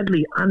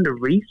badly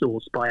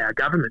under-resourced by our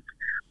government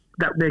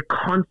that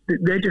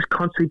they're just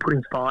constantly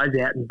putting fires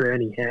out and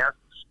burning houses.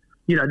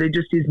 There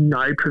just is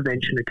no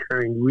prevention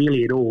occurring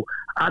really at all,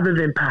 other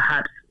than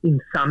perhaps in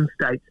some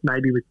states,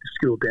 maybe with the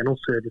school dental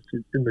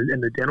services and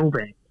the dental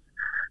vans.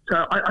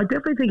 So I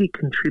definitely think it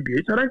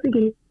contributes. I don't think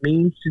it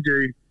means to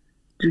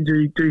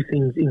do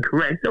things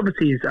incorrect.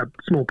 Obviously, there's a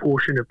small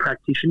portion of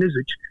practitioners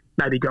which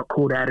maybe got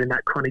caught out in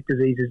that chronic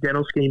diseases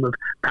dental scheme of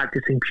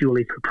practicing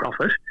purely for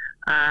profit.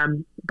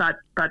 But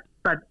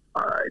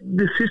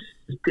the system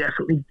is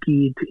definitely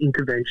geared to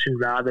intervention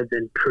rather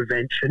than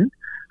prevention.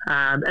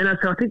 And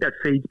so I think that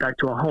feeds back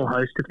to a whole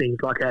host of things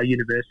like our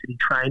university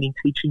training,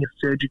 teaching of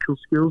surgical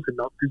skills and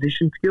not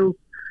physician skills.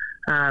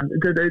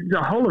 There's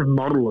a whole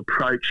model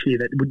approach here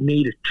that would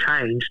need a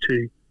change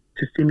to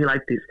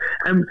stimulate this.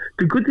 And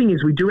the good thing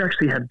is we do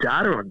actually have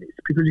data on this,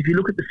 because if you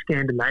look at the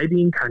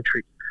Scandinavian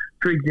countries,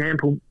 for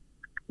example,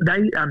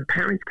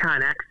 parents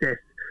can't access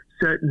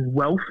certain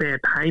welfare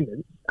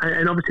payments,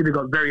 and obviously they've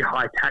got very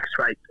high tax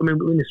rates. I mean,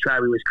 in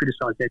Australia we always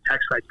criticise their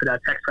tax rates, but our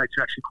tax rates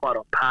are actually quite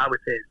on par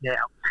with theirs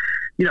now.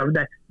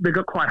 They've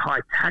got quite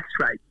high tax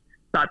rates,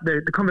 but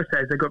the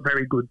conversation is they've got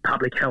very good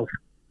public health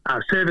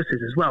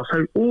services as well.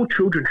 So all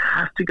children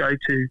have to go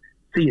to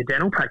see a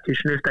dental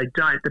practitioner. If they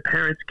don't, the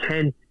parents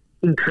can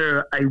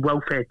incur a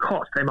welfare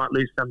cost. They might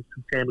lose some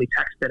family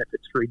tax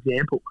benefits, for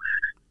example.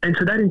 And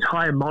so that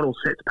entire model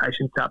sets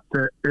patients up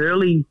for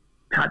early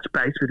touch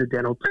base with a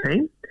dental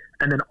team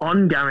and then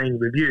ongoing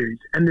reviews.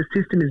 And the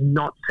system is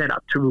not set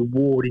up to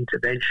reward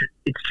intervention.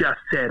 It's just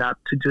set up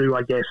to do,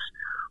 I guess,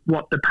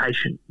 what the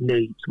patient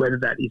needs, whether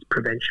that is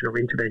prevention or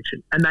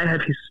intervention. And they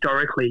have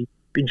historically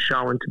been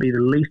shown to be the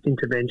least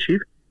interventive.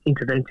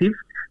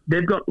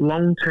 They've got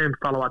long-term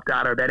follow-up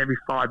data. About every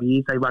 5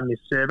 years they run this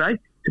survey.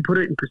 To put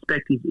it in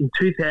perspective, in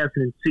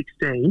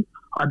 2016,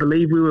 I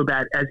believe we were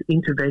about as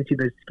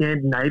interventive as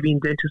Scandinavian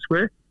dentists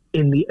were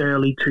in the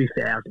early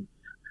 2000s.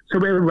 So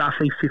we're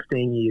roughly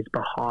 15 years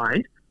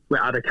behind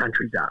where other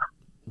countries are.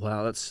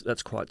 Wow, that's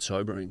quite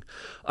sobering.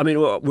 I mean,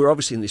 we're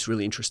obviously in this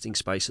really interesting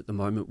space at the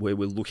moment where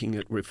we're looking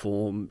at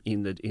reform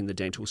in the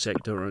dental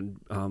sector and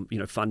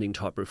funding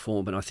type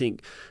reform. And I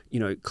think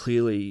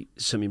clearly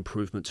some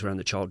improvements around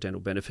the child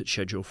dental benefit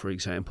schedule, for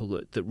example,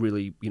 that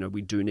really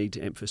we do need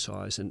to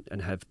emphasise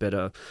and have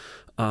better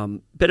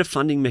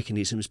funding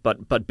mechanisms,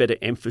 but better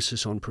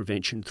emphasis on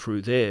prevention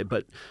through there.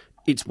 But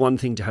it's one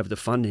thing to have the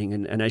funding,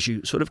 and as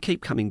you sort of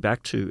keep coming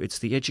back to, it's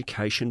the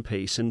education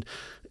piece. And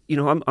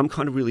I'm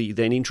kind of really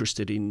then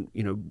interested in,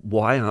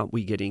 why aren't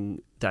we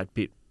getting that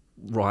bit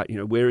right,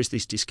 where is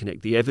this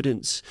disconnect? The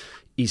evidence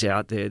is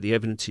out there. The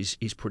evidence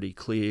is pretty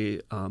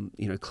clear.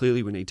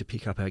 Clearly we need to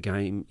pick up our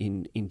game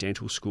in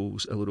dental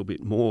schools a little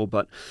bit more.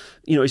 But,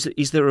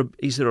 is there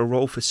a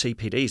role for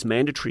CPD? Is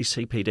mandatory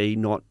CPD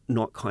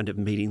not kind of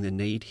meeting the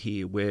need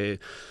here where,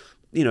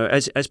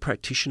 as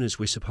practitioners,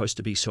 we're supposed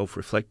to be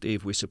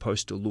self-reflective. We're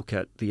supposed to look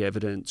at the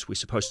evidence. We're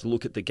supposed to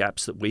look at the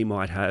gaps that we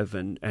might have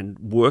and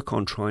work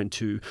on trying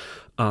to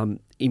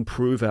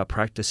improve our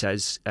practice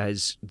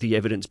as the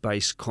evidence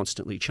base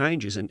constantly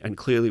changes. And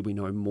clearly we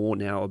know more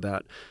now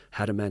about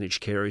how to manage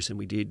caries than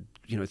we did,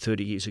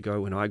 30 years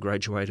ago when I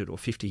graduated, or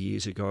 50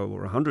 years ago,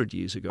 or 100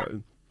 years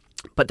ago.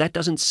 But that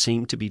doesn't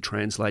seem to be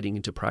translating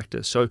into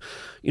practice. So,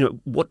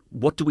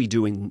 what do we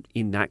do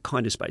in that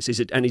kind of space? Is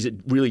it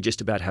really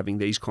just about having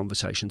these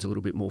conversations a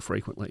little bit more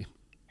frequently?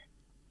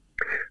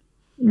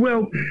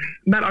 Well,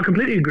 Matt, I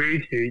completely agree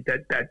with you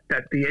that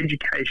the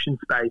education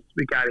space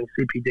regarding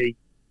CPD,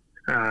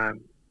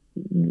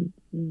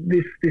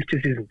 this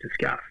just isn't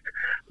discussed.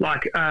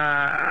 Like,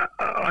 I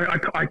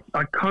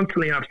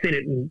constantly, I've seen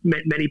it in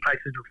many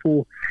places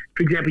before.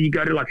 For example, you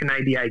go to like an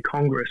ADA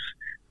Congress,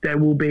 there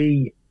will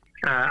be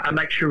a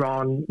lecture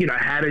on,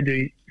 how to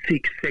do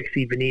 6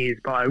 sexy veneers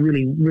by a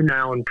really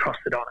renowned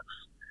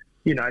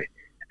prosthodontist,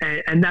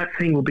 and that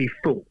thing will be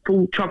full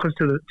chocolates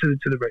to the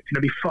roof.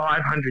 There'll be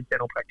 500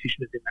 dental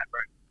practitioners in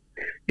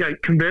that room.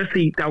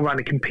 Conversely, they'll run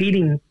a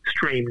competing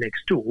stream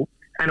next door,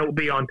 and it will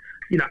be on,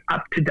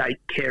 up-to-date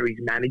caries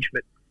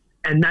management.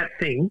 And that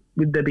thing,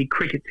 there'll be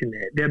crickets in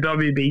there. There'll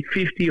probably be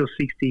 50 or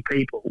 60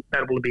 people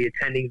that will be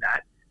attending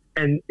that,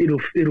 and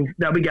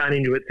they'll be going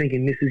into it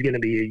thinking this is going to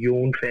be a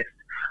yawn fest.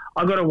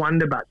 I've got to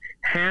wonder, but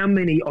how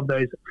many of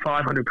those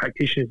 500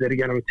 practitioners that are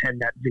going to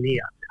attend that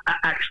veneer are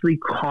actually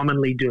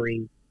commonly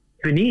doing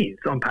veneers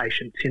on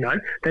patients?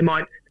 They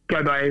might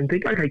go by and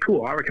think, okay,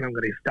 cool, I reckon I'm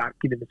going to start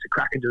giving this a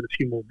crack and doing a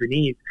few more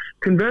veneers.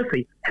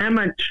 Conversely, how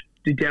much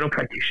do dental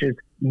practitioners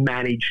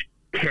manage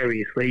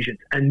carious lesions?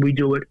 And we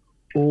do it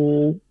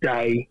all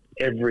day,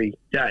 every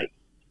day.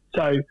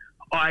 So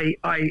I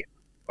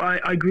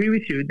agree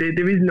with you.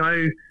 There is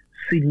no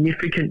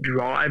significant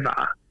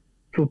driver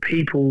for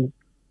people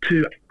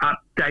to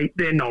update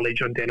their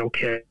knowledge on dental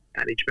care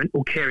management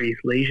or caries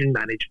lesion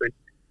management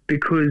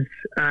because,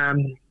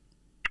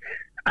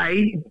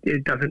 A,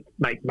 it doesn't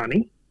make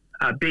money,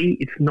 B,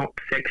 it's not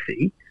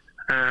sexy,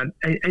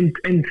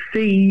 and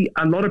C,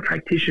 a lot of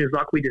practitioners,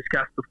 like we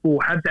discussed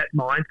before, have that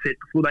mindset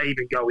before they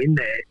even go in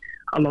there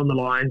along the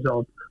lines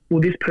of, well,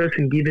 this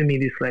person giving me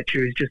this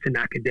lecture is just an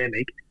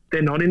academic.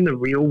 They're not in the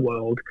real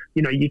world.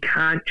 You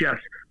can't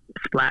just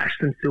splash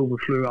some silver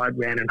fluoride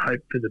around and hope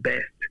for the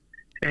best.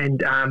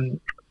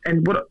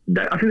 And what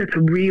I think that's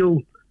a real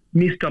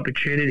missed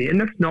opportunity,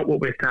 and that's not what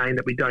we're saying,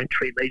 that we don't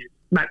treat lesions.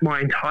 My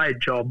entire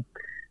job,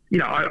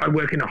 I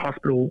work in a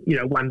hospital,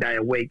 1 day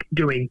a week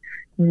doing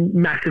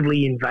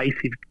massively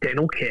invasive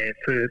dental care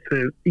for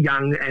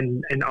young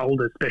and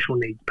older special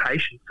needs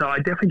patients. So I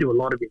definitely do a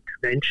lot of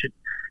intervention,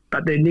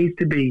 but there needs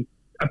to be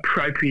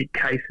appropriate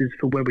cases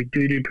for where we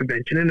do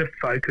prevention and a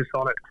focus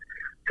on it.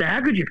 So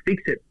how could you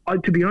fix it?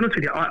 To be honest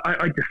with you,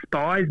 I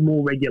despise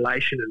more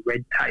regulation and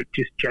red tape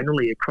just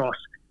generally across,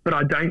 but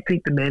I don't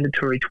think the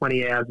mandatory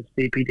 20 hours of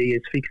CPD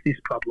has fixed this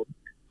problem.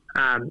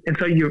 And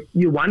so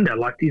you wonder,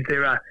 like, is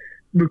there a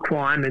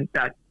requirement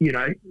that,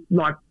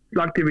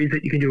 like there is,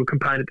 that you can do a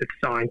component that's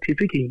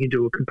scientific and you can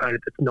do a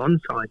component that's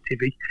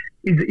non-scientific?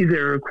 Is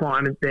there a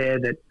requirement there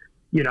that,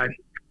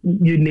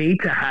 you need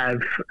to have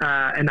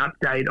an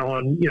update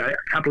on, a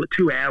couple of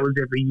 2 hours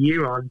every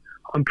year on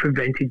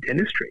preventive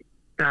dentistry?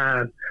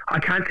 I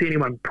can't see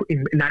anyone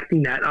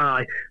enacting that.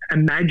 I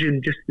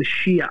imagine just the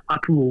sheer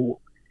uproar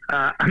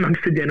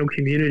amongst the dental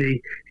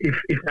community if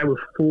they were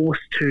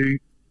forced to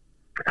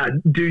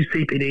do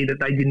CPD that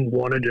they didn't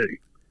want to do.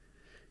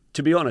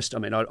 To be honest, I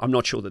mean, I'm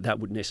not sure that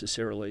would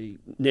necessarily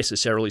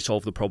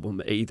solve the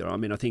problem either. I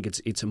mean, I think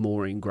it's a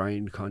more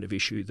ingrained kind of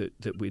issue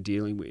that we're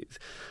dealing with.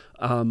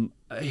 I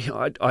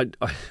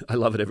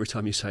love it every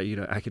time you say,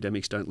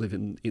 academics don't live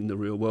in the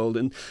real world,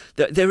 and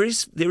there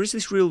is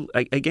this real,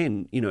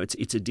 again,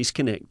 it's a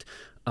disconnect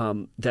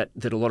that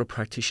a lot of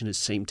practitioners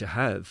seem to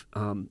have.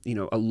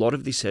 A lot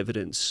of this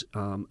evidence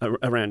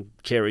around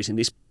caries in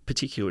this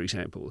particular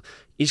example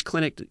is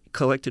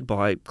collected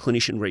by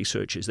clinician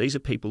researchers. These are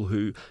people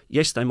who,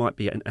 yes, they might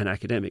be an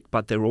academic,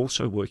 but they're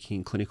also working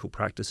in clinical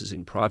practices,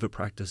 in private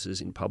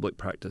practices, in public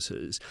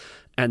practices,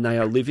 and they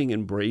are living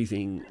and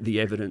breathing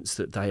the evidence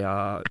that they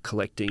are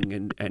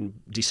collecting and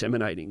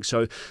disseminating.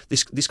 So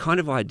this kind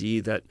of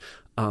idea that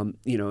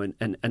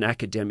an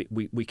academic,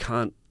 we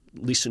can't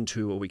listen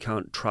to or we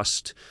can't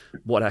trust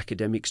what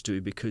academics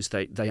do because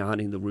they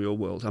aren't in the real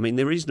world. I mean,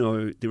 there is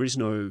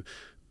no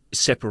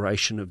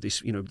separation of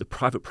this. The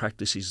private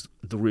practice is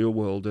the real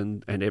world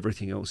and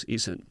everything else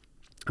isn't.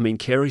 I mean,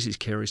 caries is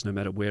caries no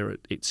matter where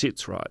it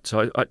sits, right?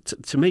 So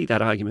to me,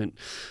 that argument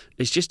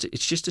is just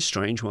a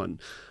strange one.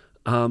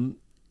 And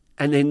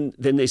then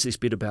there's this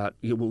bit about,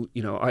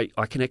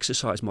 I can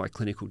exercise my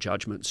clinical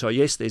judgment. So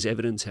yes, there's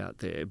evidence out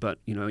there, but,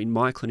 in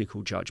my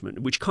clinical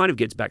judgment, which kind of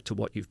gets back to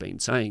what you've been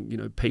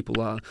saying,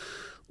 people are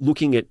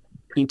looking at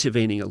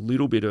intervening a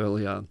little bit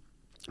earlier,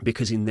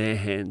 because in their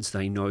hands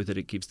they know that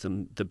it gives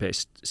them the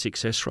best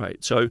success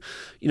rate. So,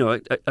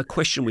 a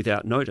question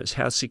without notice: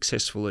 how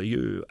successful are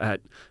you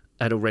at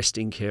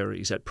arresting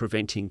caries, at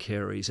preventing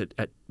caries,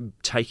 at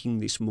taking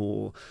this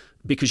more?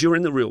 Because you're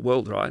in the real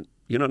world, right?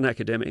 You're not an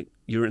academic.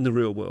 You're in the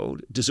real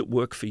world. Does it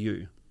work for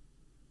you?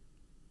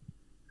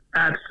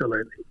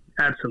 Absolutely.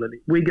 Absolutely.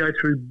 We go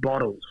through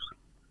bottles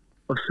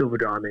of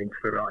silver-diamine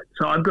fluoride.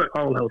 So I've got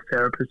oral health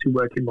therapists who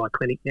work in my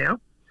clinic now.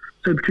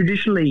 So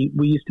traditionally,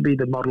 we used to be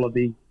the model of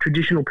the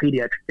traditional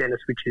paediatric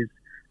dentist, which is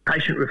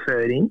patient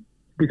referred in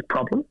with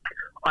problem,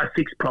 I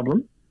fix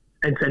problem,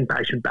 and send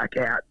patient back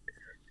out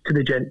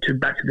to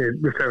back to the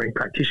referring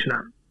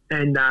practitioner.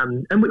 And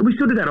we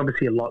still do that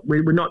obviously a lot.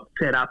 We're not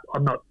set up.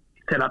 I'm not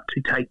set up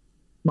to take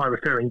my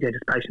referring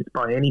dentist patients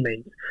by any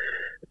means.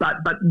 But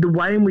the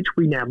way in which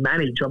we now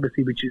manage,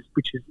 obviously, which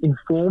is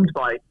informed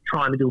by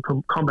trying to do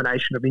a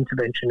combination of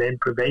intervention and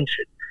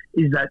prevention,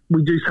 is that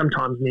we do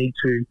sometimes need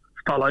to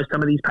follow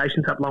some of these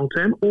patients up long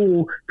term,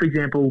 or, for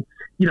example,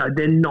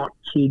 they're not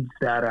kids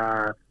that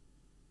are,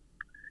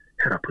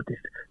 how do I put this?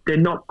 They're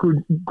not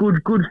good,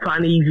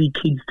 fun, easy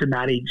kids to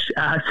manage.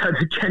 So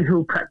the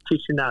general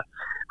practitioner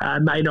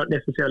may not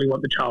necessarily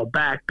want the child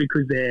back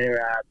because they're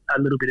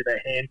a little bit of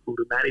a handful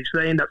to manage.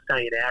 So they end up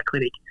staying in our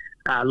clinic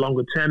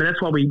longer term. And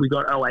that's why we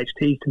got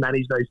OHTs to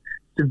manage those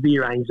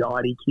severe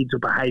anxiety kids or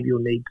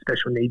behavioural needs,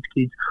 special needs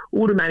kids,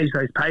 or to manage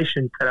those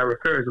patients that our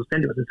referrers will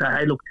send to us and say,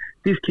 hey, look,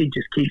 this kid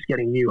just keeps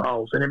getting new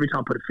holes, and every time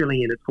I put a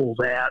filling in, it falls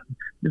out.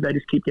 They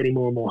just keep getting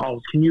more and more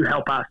holes. Can you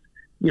help us,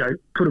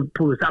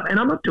 pull this up? And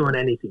I'm not doing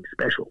anything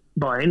special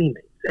by any means.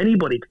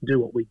 Anybody can do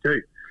what we do.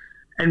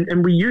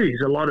 And we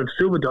use a lot of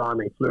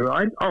silver-diamine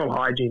fluoride, oral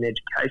hygiene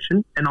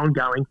education, and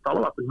ongoing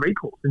follow-up and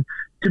recalls.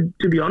 And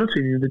to be honest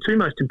with you, the two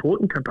most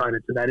important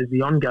components of that is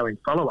the ongoing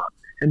follow-up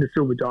and the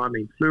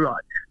silver-diamine fluoride.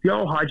 The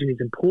oral hygiene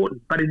is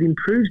important, but it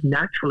improves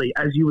naturally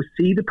as you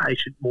see the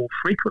patient more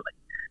frequently,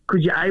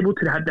 because you're able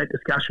to have that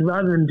discussion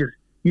rather than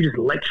just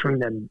lecturing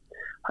them.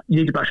 You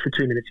need to brush for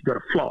 2 minutes, you've got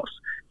to floss.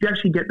 You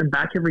actually get them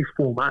back every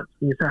 4 months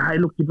and you say, hey,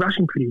 look, you're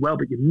brushing pretty well,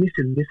 but you're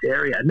missing this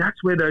area. And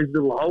that's where those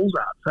little holes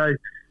are. So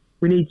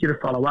we need you to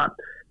follow up.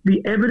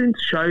 The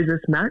evidence shows us,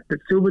 Matt, that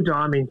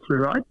silver-diamine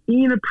fluoride,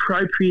 in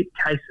appropriate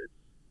cases,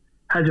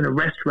 has an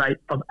arrest rate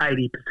of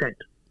 80%,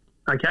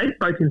 okay,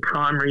 both in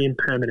primary and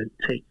permanent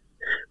teeth.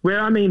 Where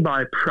I mean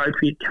by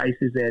appropriate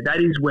cases there,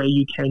 that is where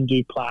you can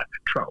do plaque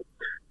control.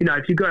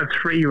 If you've got a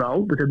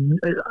 3-year-old with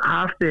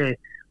half their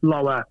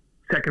lower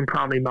second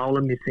primary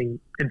molar missing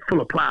and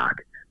full of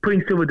plaque,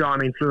 putting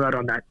silver-diamine fluoride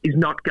on that is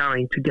not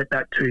going to get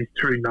that tooth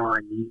through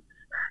 9 years.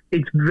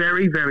 It's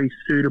very, very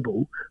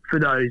suitable for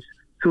those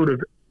sort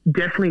of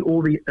definitely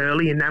all the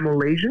early enamel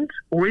lesions,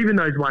 or even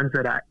those ones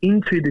that are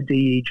into the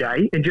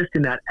DEJ and just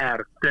in that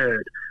outer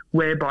third,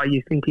 whereby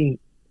you're thinking,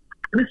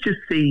 let's just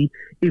see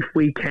if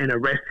we can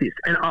arrest this.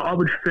 And I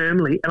would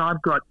firmly, and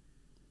I've got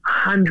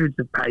hundreds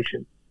of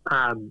patients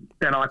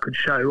that I could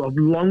show of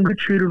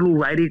longitudinal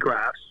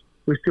radiographs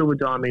where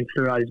silver-diamine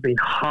fluoride has been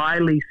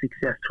highly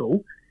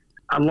successful,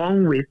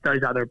 along with those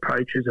other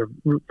approaches of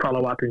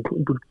follow-up and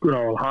good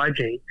oral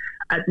hygiene,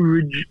 at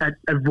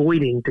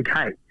avoiding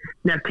decay.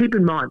 Now, keep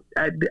in mind,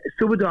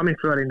 silver-diamine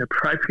fluoride in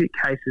appropriate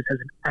cases has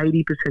an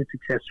 80%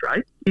 success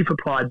rate if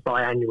applied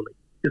biannually,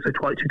 so 2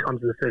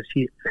 times in the first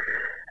year.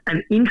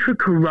 An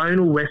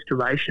intracoronal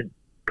restoration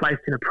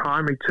placed in a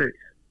primary tooth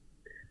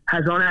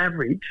has, on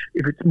average,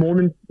 if it's more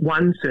than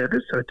one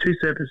surface, so a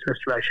 2-surface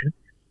restoration,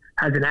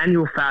 has an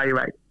annual failure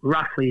rate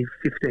roughly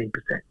 15%.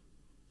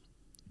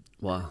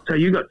 Wow. So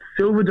you've got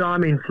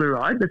silver-diamine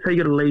fluoride. Let's say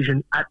you got a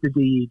lesion at the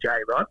DEJ,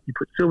 right? You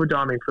put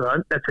silver-diamine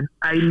fluoride. That's an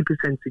 80%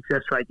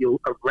 success rate.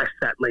 You'll arrest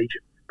that lesion,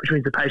 which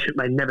means the patient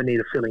may never need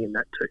a filling in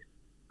that tooth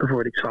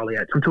before it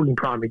exfoliates. I'm talking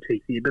primary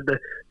teeth here, but the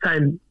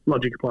same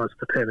logic applies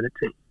for permanent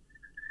teeth.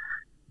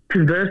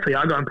 Conversely,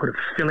 I go and put a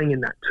filling in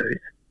that tooth.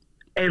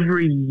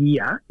 Every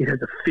year, it has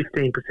a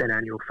 15%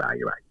 annual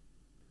failure rate.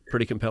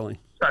 Pretty compelling.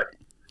 So,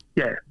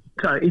 yeah.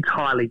 So it's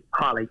highly,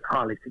 highly,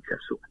 highly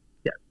successful.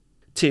 Yeah.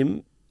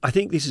 Tim, I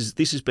think this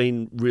has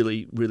been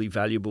really, really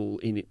valuable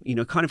in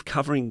kind of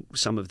covering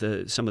some of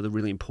the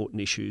really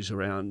important issues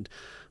around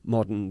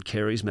modern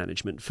caries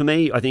management. For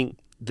me, I think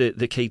the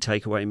key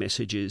takeaway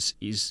message is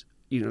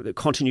the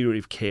continuity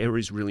of care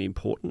is really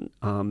important,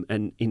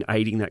 and in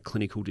aiding that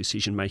clinical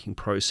decision-making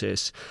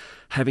process,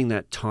 having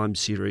that time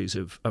series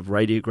of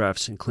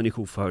radiographs and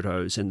clinical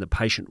photos and the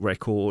patient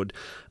record.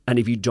 And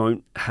if you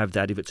don't have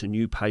that, if it's a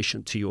new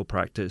patient to your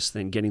practice,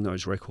 then getting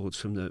those records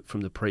from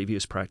the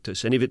previous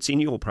practice. And if it's in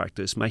your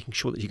practice, making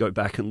sure that you go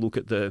back and look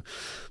at the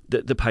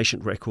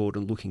patient record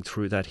and looking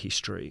through that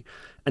history.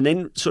 And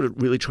then sort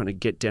of really trying to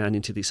get down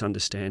into this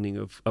understanding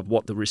of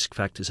what the risk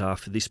factors are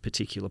for this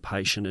particular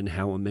patient and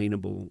how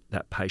amenable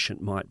that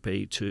patient might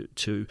be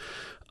to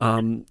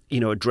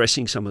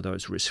addressing some of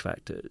those risk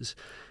factors.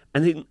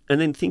 And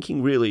then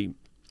thinking really,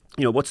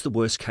 what's the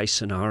worst case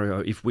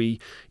scenario if we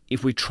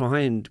try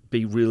and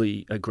be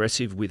really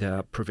aggressive with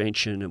our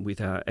prevention and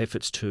with our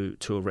efforts to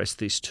arrest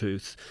this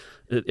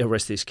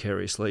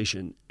caries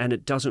lesion, and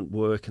it doesn't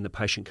work and the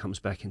patient comes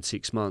back in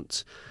 6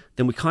 months,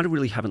 then we kind of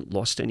really haven't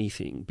lost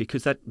anything,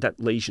 because that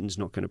lesion's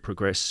not going to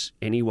progress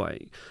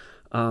anyway.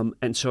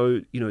 And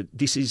so,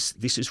 this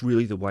is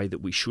really the way that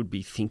we should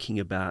be thinking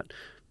about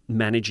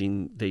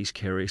managing these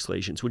caries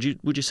lesions. Would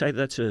you say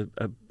that's a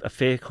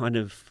fair kind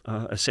of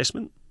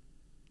assessment?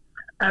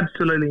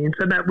 Absolutely. And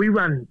so, Matt, we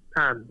run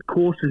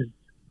courses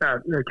a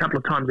couple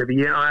of times every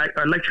year. I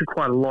lecture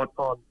quite a lot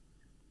on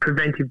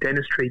preventive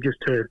dentistry, just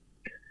to,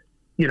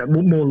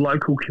 more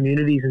local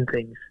communities and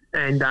things.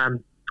 And I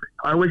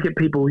always get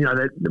people,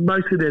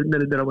 mostly that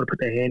don't want to put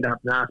their hand up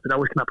and ask, but they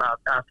always come up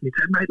after me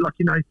and say,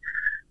 mate,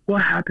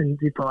 what happens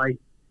if I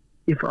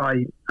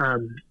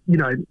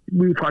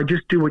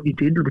just do what you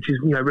did, which is,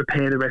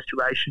 repair the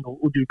restoration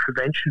or do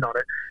prevention on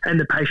it, and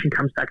the patient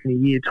comes back in a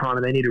year's time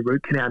and they need a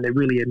root canal and they're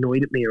really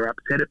annoyed at me or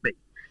upset at me.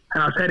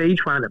 And I say to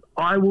each one of them,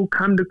 I will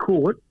come to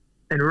court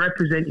and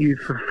represent you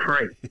for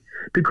free,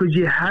 because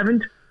you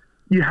haven't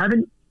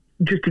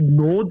just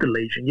ignored the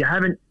lesion. You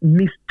haven't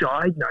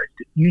misdiagnosed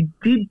it. You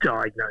did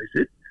diagnose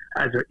it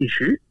as an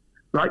issue,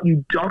 right?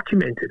 You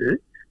documented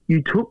it.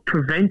 You took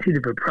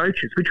preventative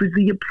approaches, which was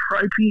the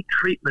appropriate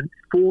treatment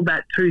for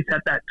that tooth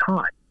at that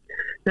time.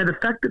 Now, the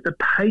fact that the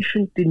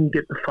patient didn't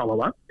get the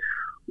follow-up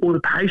or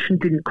the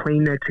patient didn't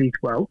clean their teeth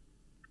well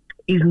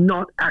is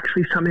not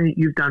actually something that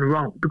you've done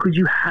wrong, because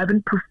you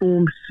haven't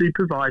performed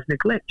supervised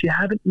neglect. You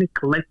haven't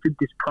neglected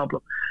this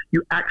problem.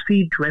 You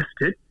actually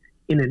addressed it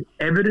in an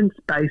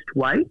evidence-based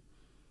way,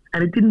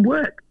 and it didn't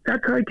work.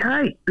 That's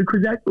okay,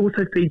 because that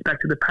also feeds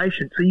back to the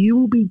patient. So you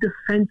will be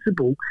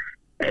defensible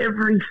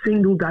every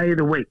single day of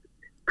the week.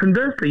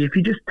 Conversely, if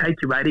you just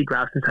take your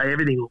radiographs and say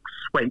everything looks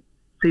sweet,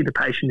 see the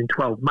patient in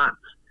 12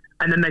 months,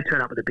 and then they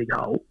turn up with a big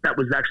hole that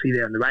was actually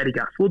there in the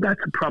radiographs, well,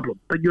 that's a problem.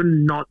 But you're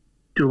not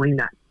doing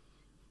that.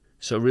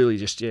 So really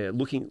just,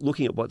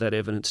 looking at what that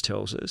evidence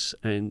tells us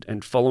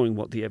and following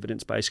what the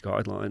evidence-based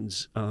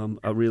guidelines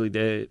are really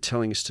there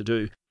telling us to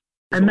do.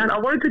 And Matt, I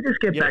wanted to just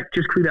get back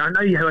just quickly. I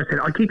know how I said,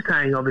 I keep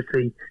saying,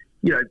 obviously,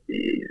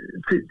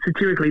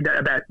 satirically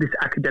about this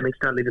academics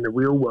don't live in the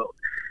real world.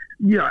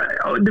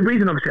 The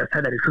reason obviously I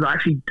say that is because I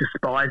actually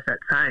despise that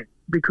saying,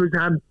 because,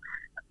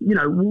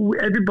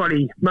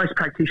 everybody, most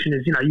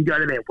practitioners, you go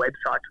to their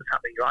websites or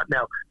something, right?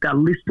 Now, they'll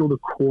list all the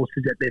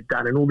courses that they've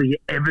done and all the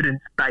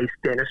evidence-based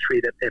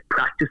dentistry that they're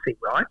practicing,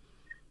 right?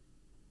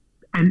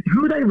 And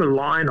who are they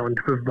relying on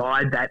to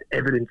provide that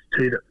evidence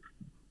to them?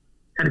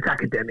 And it's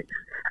academics.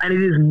 And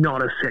it is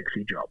not a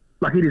sexy job.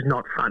 Like, it is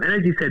not fun. And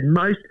as you said,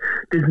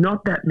 there's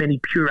not that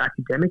many pure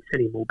academics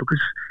anymore, because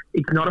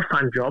it's not a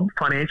fun job.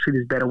 Financially,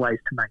 there's better ways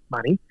to make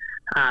money.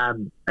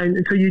 And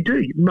so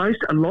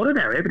a lot of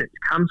our evidence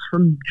comes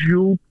from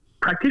dual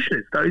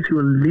practitioners, those who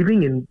are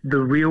living in the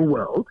real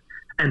world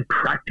and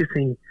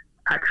practicing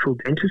actual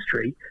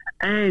dentistry,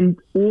 and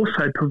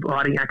also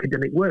providing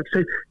academic work.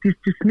 So this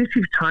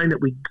dismissive tone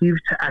that we give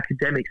to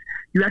academics,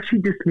 you're actually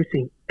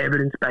dismissing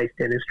evidence-based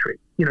dentistry.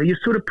 You're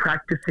sort of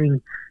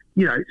practicing,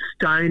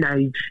 Stone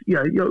Age,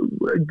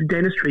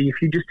 dentistry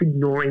if you're just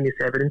ignoring this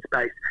evidence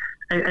base.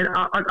 And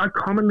I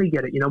commonly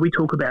get it. We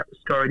talk about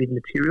restorative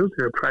materials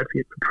that are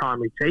appropriate for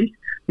primary teeth.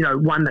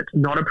 One that's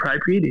not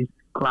appropriate is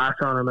glass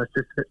ionomer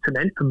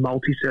cement for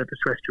multi-surface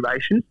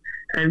restorations.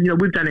 And,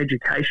 we've done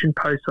education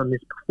posts on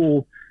this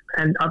before,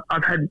 and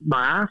I've had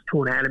my ass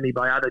torn out of me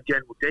by other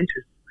general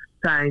dentists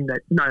saying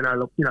that, no,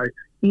 look,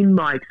 in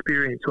my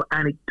experience or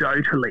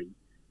anecdotally,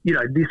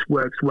 this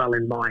works well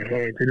in my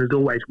hands and has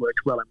always worked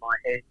well in my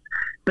hands.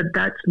 But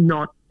that's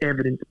not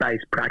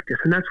evidence-based practice,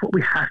 and that's what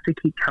we have to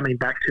keep coming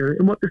back to,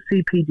 and what the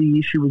CPD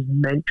issue was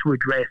meant to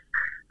address.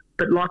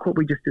 But like what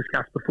we just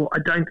discussed before, I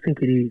don't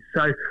think it is.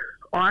 So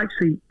I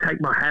actually take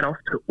my hat off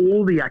to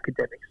all the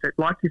academics that,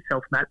 like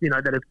yourself, Matt,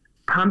 that have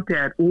pumped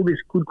out all this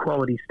good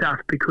quality stuff,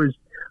 because,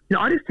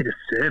 I just did a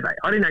survey.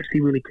 I didn't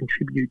actually really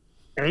contribute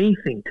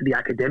anything to the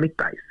academic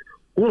base.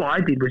 All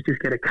I did was just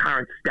get a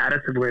current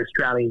status of where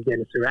Australian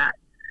dentists are at.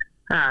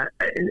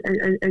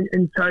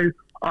 And so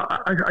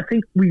I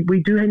think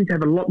we do need to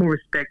have a lot more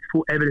respect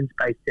for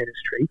evidence-based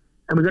dentistry,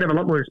 and we've got to have a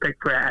lot more respect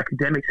for our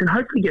academics, and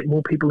hopefully get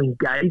more people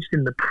engaged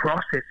in the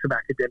process of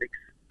academics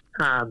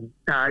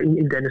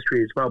in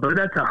dentistry as well. But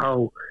that's a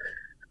whole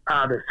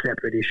other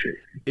separate issue.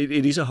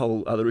 It is a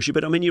whole other issue.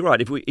 But I mean, you're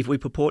right. If we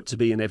purport to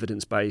be an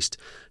evidence-based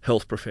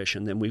health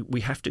profession, then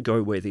we have to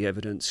go where the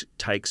evidence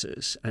takes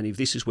us. And if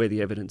this is where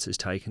the evidence has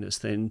taken us,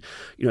 then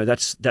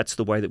that's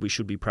the way that we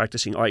should be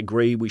practicing. I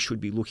agree. We should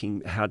be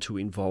looking how to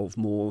involve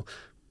more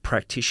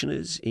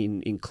practitioners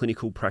in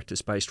clinical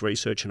practice-based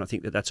research, and I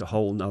think that's a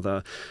whole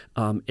other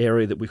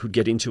area that we could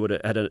get into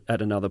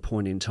at another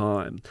point in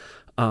time.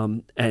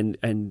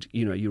 And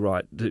you're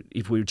right, that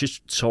if we're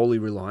just solely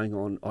relying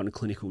on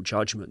clinical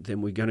judgment,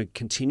 then we're going to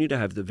continue to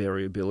have the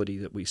variability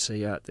that we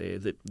see out there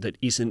that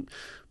isn't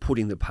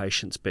putting the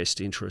patient's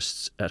best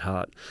interests at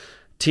heart.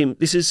 Tim,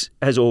 this is,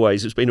 as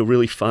always, it's been a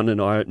really fun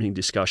and eye-opening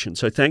discussion.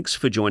 So thanks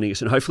for joining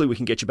us, and hopefully we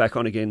can get you back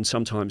on again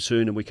sometime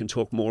soon, and we can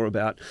talk more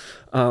about,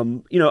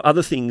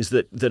 other things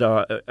that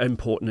are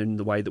important in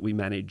the way that we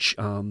manage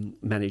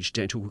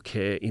dental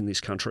care in this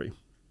country.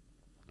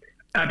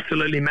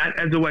 Absolutely, Matt.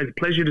 As always, a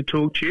pleasure to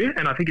talk to you,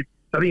 and I think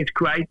it's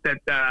great that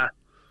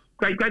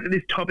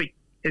this topic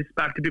has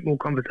sparked a bit more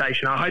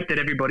conversation. I hope that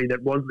everybody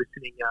that was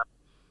listening,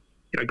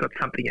 got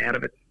something out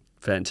of it.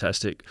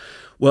 Fantastic.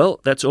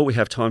 Well, that's all we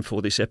have time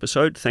for this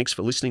episode. Thanks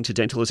for listening to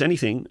Dental as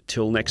Anything.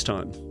 Till next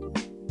time.